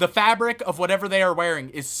women, the fabric of whatever they are wearing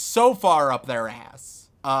is so far up their ass.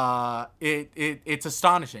 It's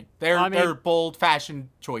astonishing. They're bold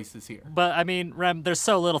fashion choices here. But I mean, Rem, there's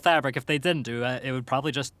so little fabric. If they didn't do it, it would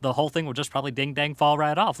probably the whole thing would just probably ding dang fall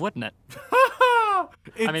right off, wouldn't it?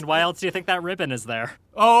 I mean, why else do you think that ribbon is there?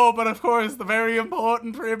 Oh, but of course, the very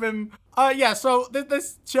important ribbon. So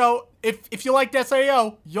this show, if you liked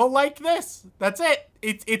SAO, you'll like this. That's it.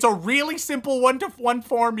 It's a really simple 1-to-1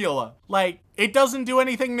 formula. Like, it doesn't do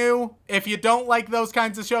anything new. If you don't like those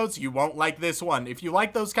kinds of shows, you won't like this one. If you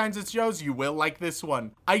like those kinds of shows, you will like this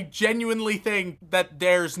one. I genuinely think that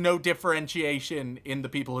there's no differentiation in the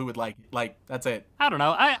people who would like it. Like, that's it. I don't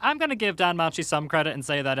know. I'm going to give DanMachi some credit and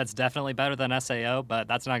say that it's definitely better than SAO, but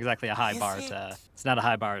that's not exactly a high bar to... It's not a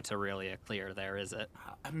high bar to really clear there, is it?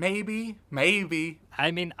 Maybe.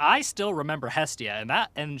 I mean, I still remember Hestia,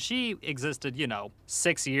 and she existed,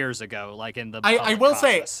 6 years ago, like in the I will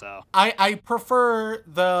process, say, so. I prefer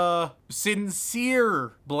the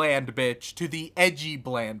sincere bland bitch to the edgy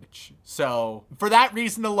bland bitch. So, for that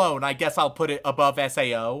reason alone, I guess I'll put it above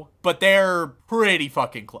SAO, but they're pretty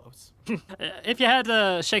fucking close. If you had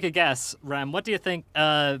to shake a guess, Rem, what do you think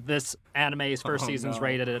this anime's first season's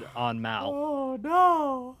rated on Mal? Oh,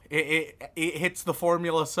 no. It hits the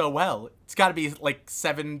formula so well. It's got to be like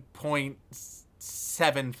 7.7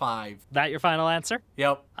 7.5. That your final answer?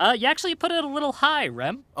 Yep. You actually put it a little high,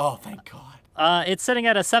 Rem. Oh, thank God. It's sitting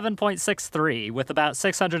at a 7.63 with about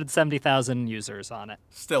 670,000 users on it.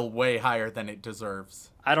 Still way higher than it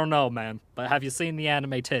deserves. I don't know, man, but have you seen the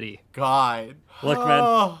anime titty? God. Look,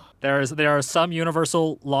 man, there are some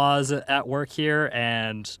universal laws at work here,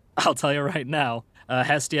 and I'll tell you right now,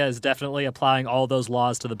 Hestia is definitely applying all those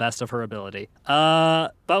laws to the best of her ability.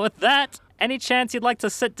 But with that, any chance you'd like to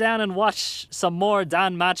sit down and watch some more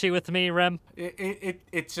Danmachi with me, Rem?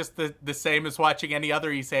 It's just the same as watching any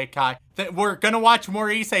other isekai. We're gonna watch more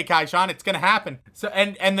isekai, Sean. It's gonna happen. So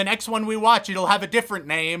and the next one we watch, it'll have a different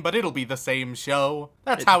name, but it'll be the same show.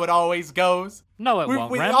 That's how it always goes. No, it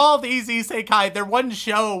won't, Rem. All these isekai, they're one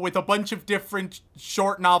show with a bunch of different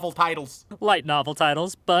short novel titles. Light novel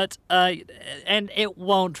titles, but, and it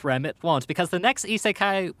won't, Rem, it won't, because the next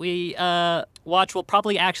isekai we, watch will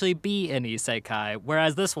probably actually be an isekai,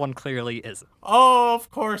 whereas this one clearly isn't. Oh, of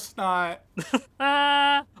course not.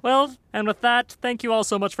 Well, and with that, thank you all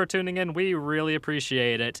so much for tuning in. We really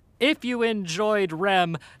appreciate it. If you enjoyed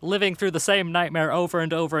Rem living through the same nightmare over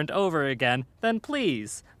and over and over again, then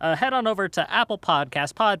please head on over to Apple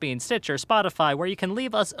Podcasts, Podbean, Stitcher, Spotify, where you can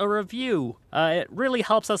leave us a review. It really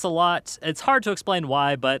helps us a lot. It's hard to explain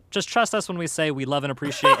why, but just trust us when we say we love and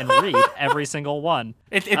appreciate and read every single one.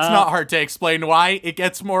 It's not hard to explain why. It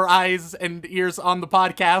gets more eyes and ears on the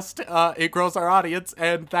podcast. It grows our audience,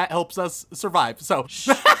 and that helps us survive. So,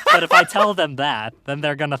 but if I tell them that, then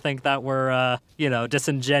they're gonna think that we're,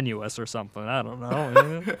 disingenuous or something. I don't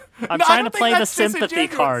know. I'm trying to play the sympathy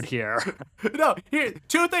card here. No, here,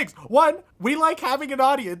 two things. One, we like having an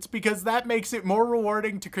audience because that makes it more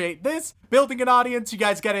rewarding to create this. Building an audience, you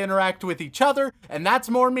guys get to interact with each other, and that's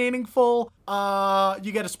more meaningful.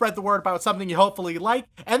 You get to spread the word about something you hopefully like.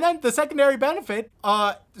 And then the secondary benefit,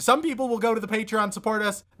 some people will go to the Patreon, support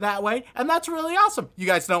us that way, and that's really awesome. You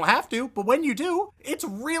guys don't have to, but when you do, it's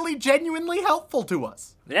really genuinely helpful to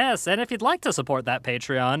us. Yes, and if you'd like to support that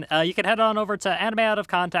Patreon, you can head on over to Anime Out of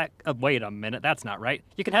Context. Wait a minute, that's not right.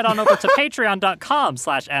 You can head on over to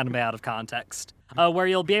patreon.com/Anime Out of Context. Where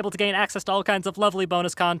you'll be able to gain access to all kinds of lovely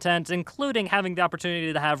bonus content, including having the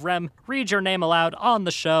opportunity to have Rem read your name aloud on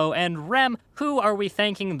the show. And Rem, who are we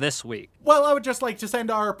thanking this week? Well, I would just like to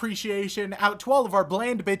send our appreciation out to all of our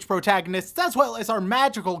bland bitch protagonists, as well as our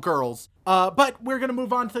magical girls. But we're gonna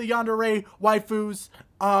move on to the Yandere waifus,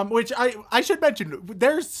 which I should mention,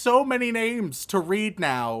 there's so many names to read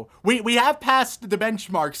now. We have passed the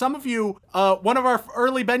benchmark. Some of you, one of our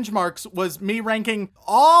early benchmarks was me ranking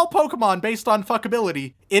all Pokemon based on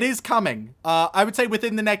fuckability. It is coming. I would say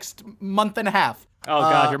within the next month and a half. Oh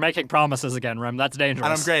god, you're making promises again, Rem. That's dangerous.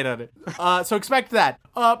 And I'm great at it. So expect that.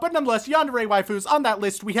 But nonetheless, Yandere waifus, on that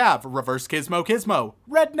list we have Reverse Gizmo,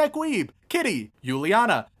 Redneck Weeb, Kitty,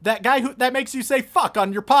 Juliana, that guy that makes you say fuck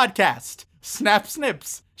on your podcast, Snap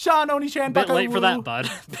Snips, Sean Oni-chan, Bit late for that,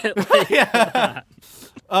 bud. Bit late for that.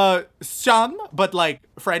 Sean, but like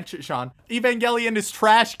French Sean. Evangelion is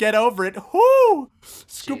trash, get over it. Whoo!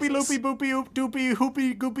 Scoopy Loopy Boopy Oop Doopy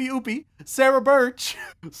Hoopy Goopy Oopy. Sarah Birch.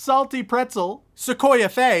 Salty Pretzel. Sequoia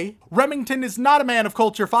Faye. Remington is not a man of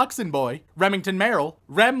culture, Foxen Boy. Remington Merrill.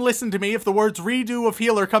 Rem, listen to me. If the words redo of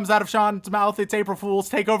healer comes out of Sean's mouth, it's April Fool's.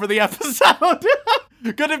 Take over the episode.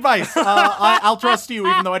 Good advice. I'll trust you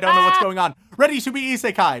even though I don't know what's going on. Ready to be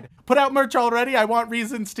isekai'd. Put out merch already. I want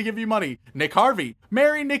reasons to give you money. Nick Harvey.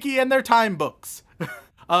 Mary, Nikki, and their time books.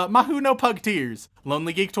 Mahu no Pug Tears.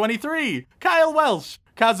 Lonely Geek 23. Kyle Welsh.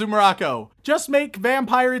 Kazu Morocco. Just make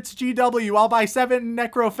Vampirates GW. I'll buy 7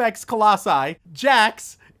 Necrofex Colossi.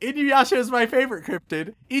 Jax. Inuyasha is my favorite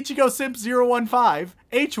cryptid. Ichigo Simp 015.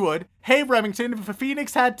 H-Wood. Hey Remington, if a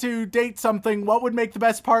phoenix had to date something, what would make the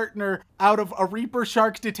best partner out of a Reaper,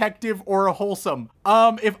 Shark, Detective, or a Wholesome?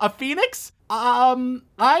 If a phoenix? I'm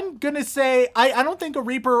gonna say, I don't think a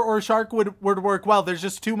Reaper or a Shark would work well. There's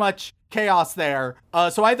just too much chaos there.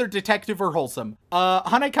 So either Detective or Wholesome.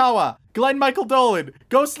 Hanekawa, Glenn Michael Dolan,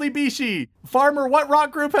 Ghostly Bishi, Farmer, what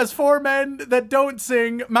rock group has 4 men that don't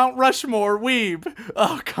sing Mount Rushmore, Weeb?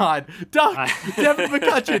 Oh god. Duck, Devin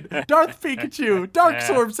McCutcheon, Darth Pikachu, Dark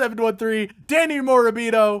Storm 713, Danny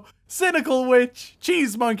Morabito, Cynical Witch,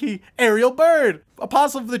 Cheese Monkey, Ariel Bird,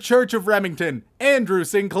 Apostle of the Church of Remington, Andrew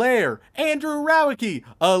Sinclair, Andrew Rowicki,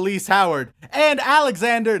 Elise Howard, and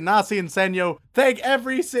Alexander Nasiensenyo. Thank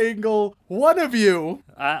every single one of you.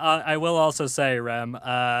 I will also say, Rem,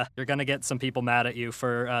 you're gonna get some people mad at you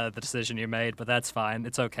for the decision you made, but that's fine.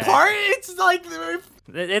 It's okay. It's like...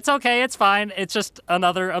 It's okay, it's fine. It's just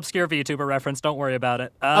another obscure VTuber reference. Don't worry about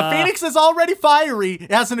it. A phoenix is already fiery.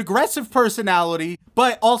 It has an aggressive personality,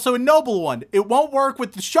 but also a noble one. It won't work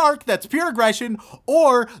with the shark, that's pure aggression,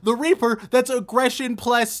 or the Reaper that's aggression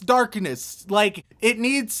plus darkness. Like, it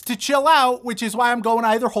needs to chill out, which is why I'm going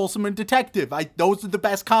either wholesome and detective. Those are the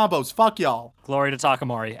best combos. Fuck y'all. Glory to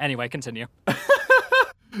Takamori. Anyway, continue.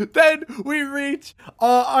 Then we reach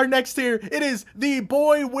our next tier. It is the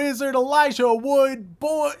boy wizard Elijah Wood.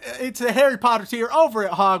 It's a Harry Potter tier over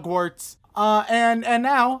at Hogwarts. And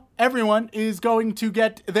now everyone is going to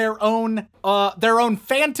get their own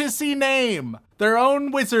fantasy name. Their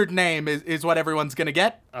own wizard name is what everyone's gonna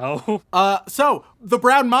get. Oh. So the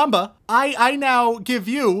Brown Mamba, I now give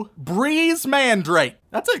you Breeze Mandrake.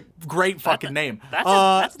 That's a great fucking name. That's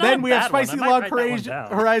not then a we have bad one. Spicy I might Log write that one Parade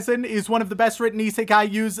down. Horizon is one of the best written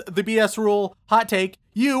isekai. Use the BS rule. Hot take.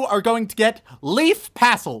 You are going to get Leaf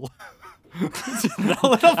Passel.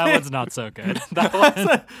 That one's not so good. That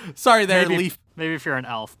one, Sorry there, maybe, Leaf. maybe if you're an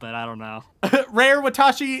elf, but I don't know. Rare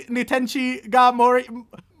Watashi Nitenshi ga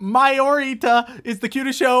Mayorita is the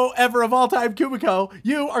cutest show ever of all time, Kumiko.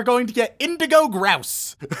 You are going to get Indigo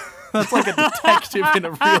Grouse. That's like a detective in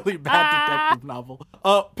a really bad detective novel.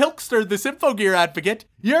 Pilkster, the Symphogear advocate.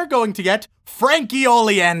 You're going to get Frankie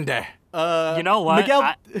Oleander. You know what?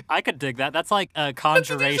 Miguel, I could dig that. That's like a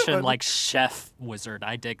conjuration, like chef wizard.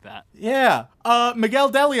 I dig that. yeah.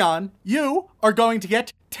 Miguel DeLeon, you are going to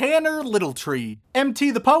get Tanner Littletree. MT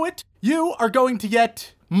the Poet, you are going to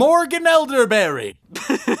get Morgan Elderberry.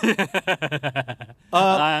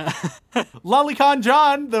 Lolicon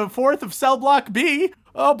John, the fourth of Cell Block B.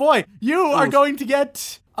 Oh boy, you are going to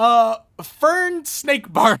get Fern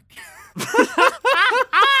Snakebark.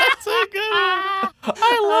 That's a good one.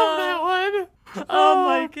 I love that one. Oh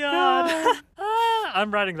my god.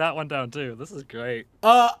 I'm writing that one down too. This is great.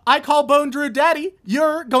 I call Bone Drew Daddy.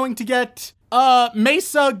 You're going to get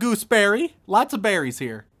Mesa Gooseberry. Lots of berries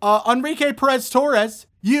here. Enrique Perez Torres.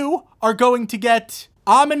 You are going to get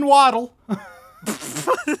Almond Waddle.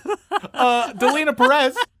 Delina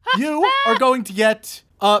Perez. You are going to get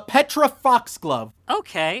Petra Foxglove.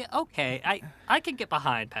 Okay. I can get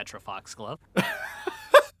behind Petra Foxglove.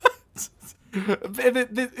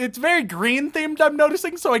 It's very green themed, I'm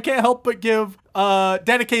noticing, so I can't help but give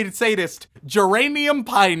dedicated sadist Geranium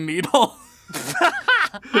Pine Needle.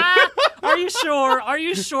 Are you sure? Are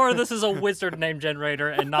you sure this is a wizard name generator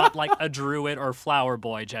and not like a druid or flower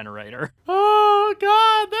boy generator? Oh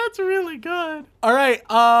god, that's really good. All right,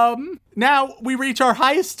 now we reach our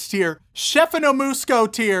highest tier,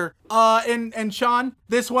 Chefinomusco tier. And Sean,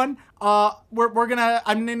 this one, I'm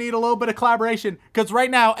gonna need a little bit of collaboration because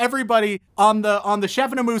right now everybody on the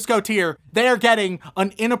Chefinomusco tier, they are getting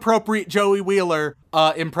an inappropriate Joey Wheeler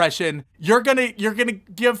impression. You're gonna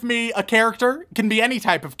give me a character, can be any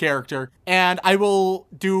type of character, and I will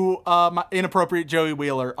do my inappropriate Joey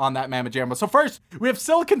Wheeler on that Mamma Jamma. So first, we have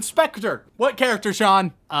Silicon Spectre. What character,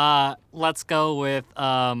 Sean? Let's go with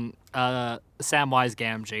Samwise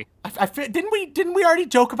Gamgee. Didn't we already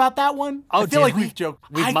joke about that one? Oh, I feel did like we? we've joked.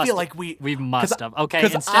 We must have. Okay,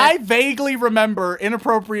 Because instead, I vaguely remember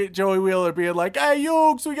inappropriate Joey Wheeler being like, "Hey,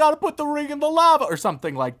 Yukes, we gotta put the ring in the lava," or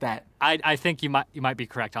something like that. I think you might be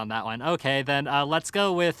correct on that one. Okay, then let's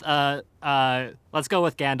go with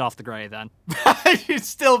Gandalf the Grey then. He's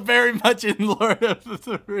still very much in Lord of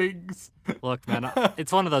the Rings. Look, man,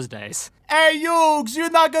 it's one of those days. Hey, Yukes, you're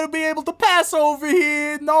not gonna be able to pass over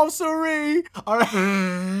here. No, sorry. All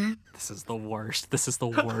right. This is the worst. This is the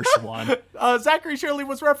worst one. Zachary Shirley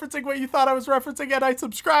was referencing what you thought I was referencing, and I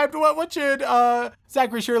subscribed. What should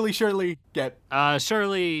Zachary Shirley get?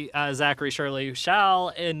 Zachary Shirley shall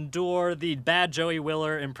endure the bad Joey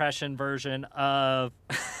Wheeler impression version of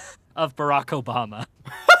Barack Obama.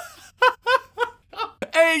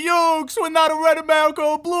 Hey, Yukes, we're not a red America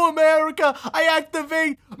or blue America. I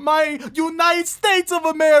activate my United States of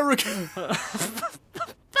America.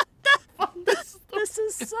 This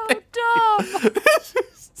is so dumb.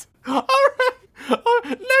 All right.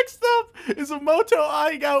 Next up is a Moto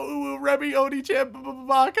Aiga Uu Remi Oni-chan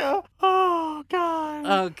Babaka. Oh, God.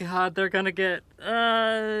 Oh, God, they're gonna get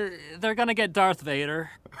Darth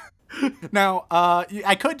Vader. Now,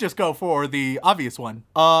 I could just go for the obvious one.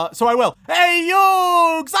 So I will. Hey,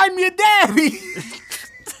 Yukes, I'm your daddy.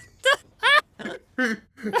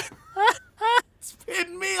 It's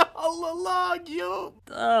been me all along, you.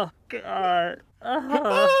 Oh, God.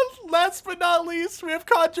 Last but not least, we have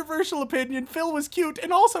controversial opinion. Phil was cute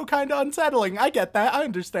and also kind of unsettling. I get that. I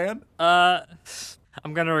understand. I'm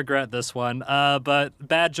gonna regret this one. But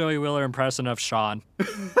bad Joey Wheeler impression of Sean.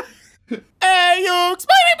 Hey, Yukes,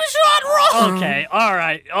 my name is Sean Ross. Okay, all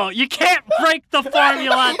right. Oh, you can't break the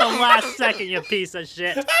formula at the last second, you piece of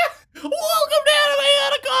shit. Welcome to Anime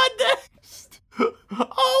Out of Context.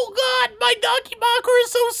 Oh God, my donkey mocker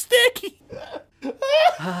is so sticky.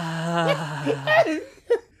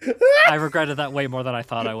 regretted that way more than I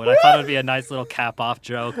thought I would. I thought it'd be a nice little cap-off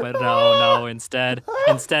joke, but no. Instead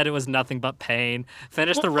it was nothing but pain.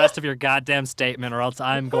 Finish the rest of your goddamn statement, or else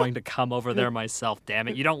I'm going to come over there myself. Damn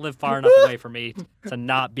it! You don't live far enough away from me to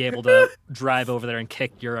not be able to drive over there and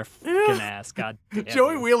kick your freaking ass. God damn it.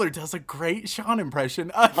 Joey Wheeler does a great Sean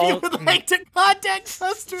impression. If you would like to contact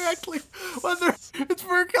us directly, whether it's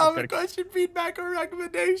for a comment, question, feedback, or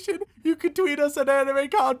recommendation, you can tweet us at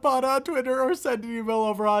AnimeConPod on Twitter or send an email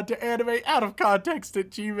over on to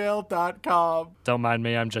animeoutofcontext@gmail.com. Don't mind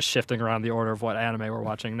me, I'm just shifting around the order of what anime we're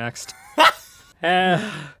watching next.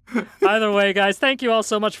 Either way, guys, thank you all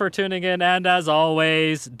so much for tuning in, and as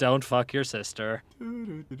always, don't fuck your sister.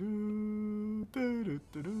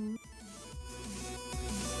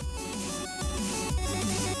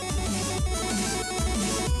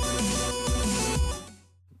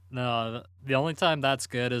 No, the only time that's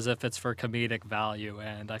good is if it's for comedic value,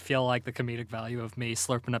 and I feel like the comedic value of me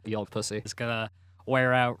slurping up the old pussy is gonna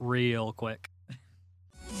wear out real quick.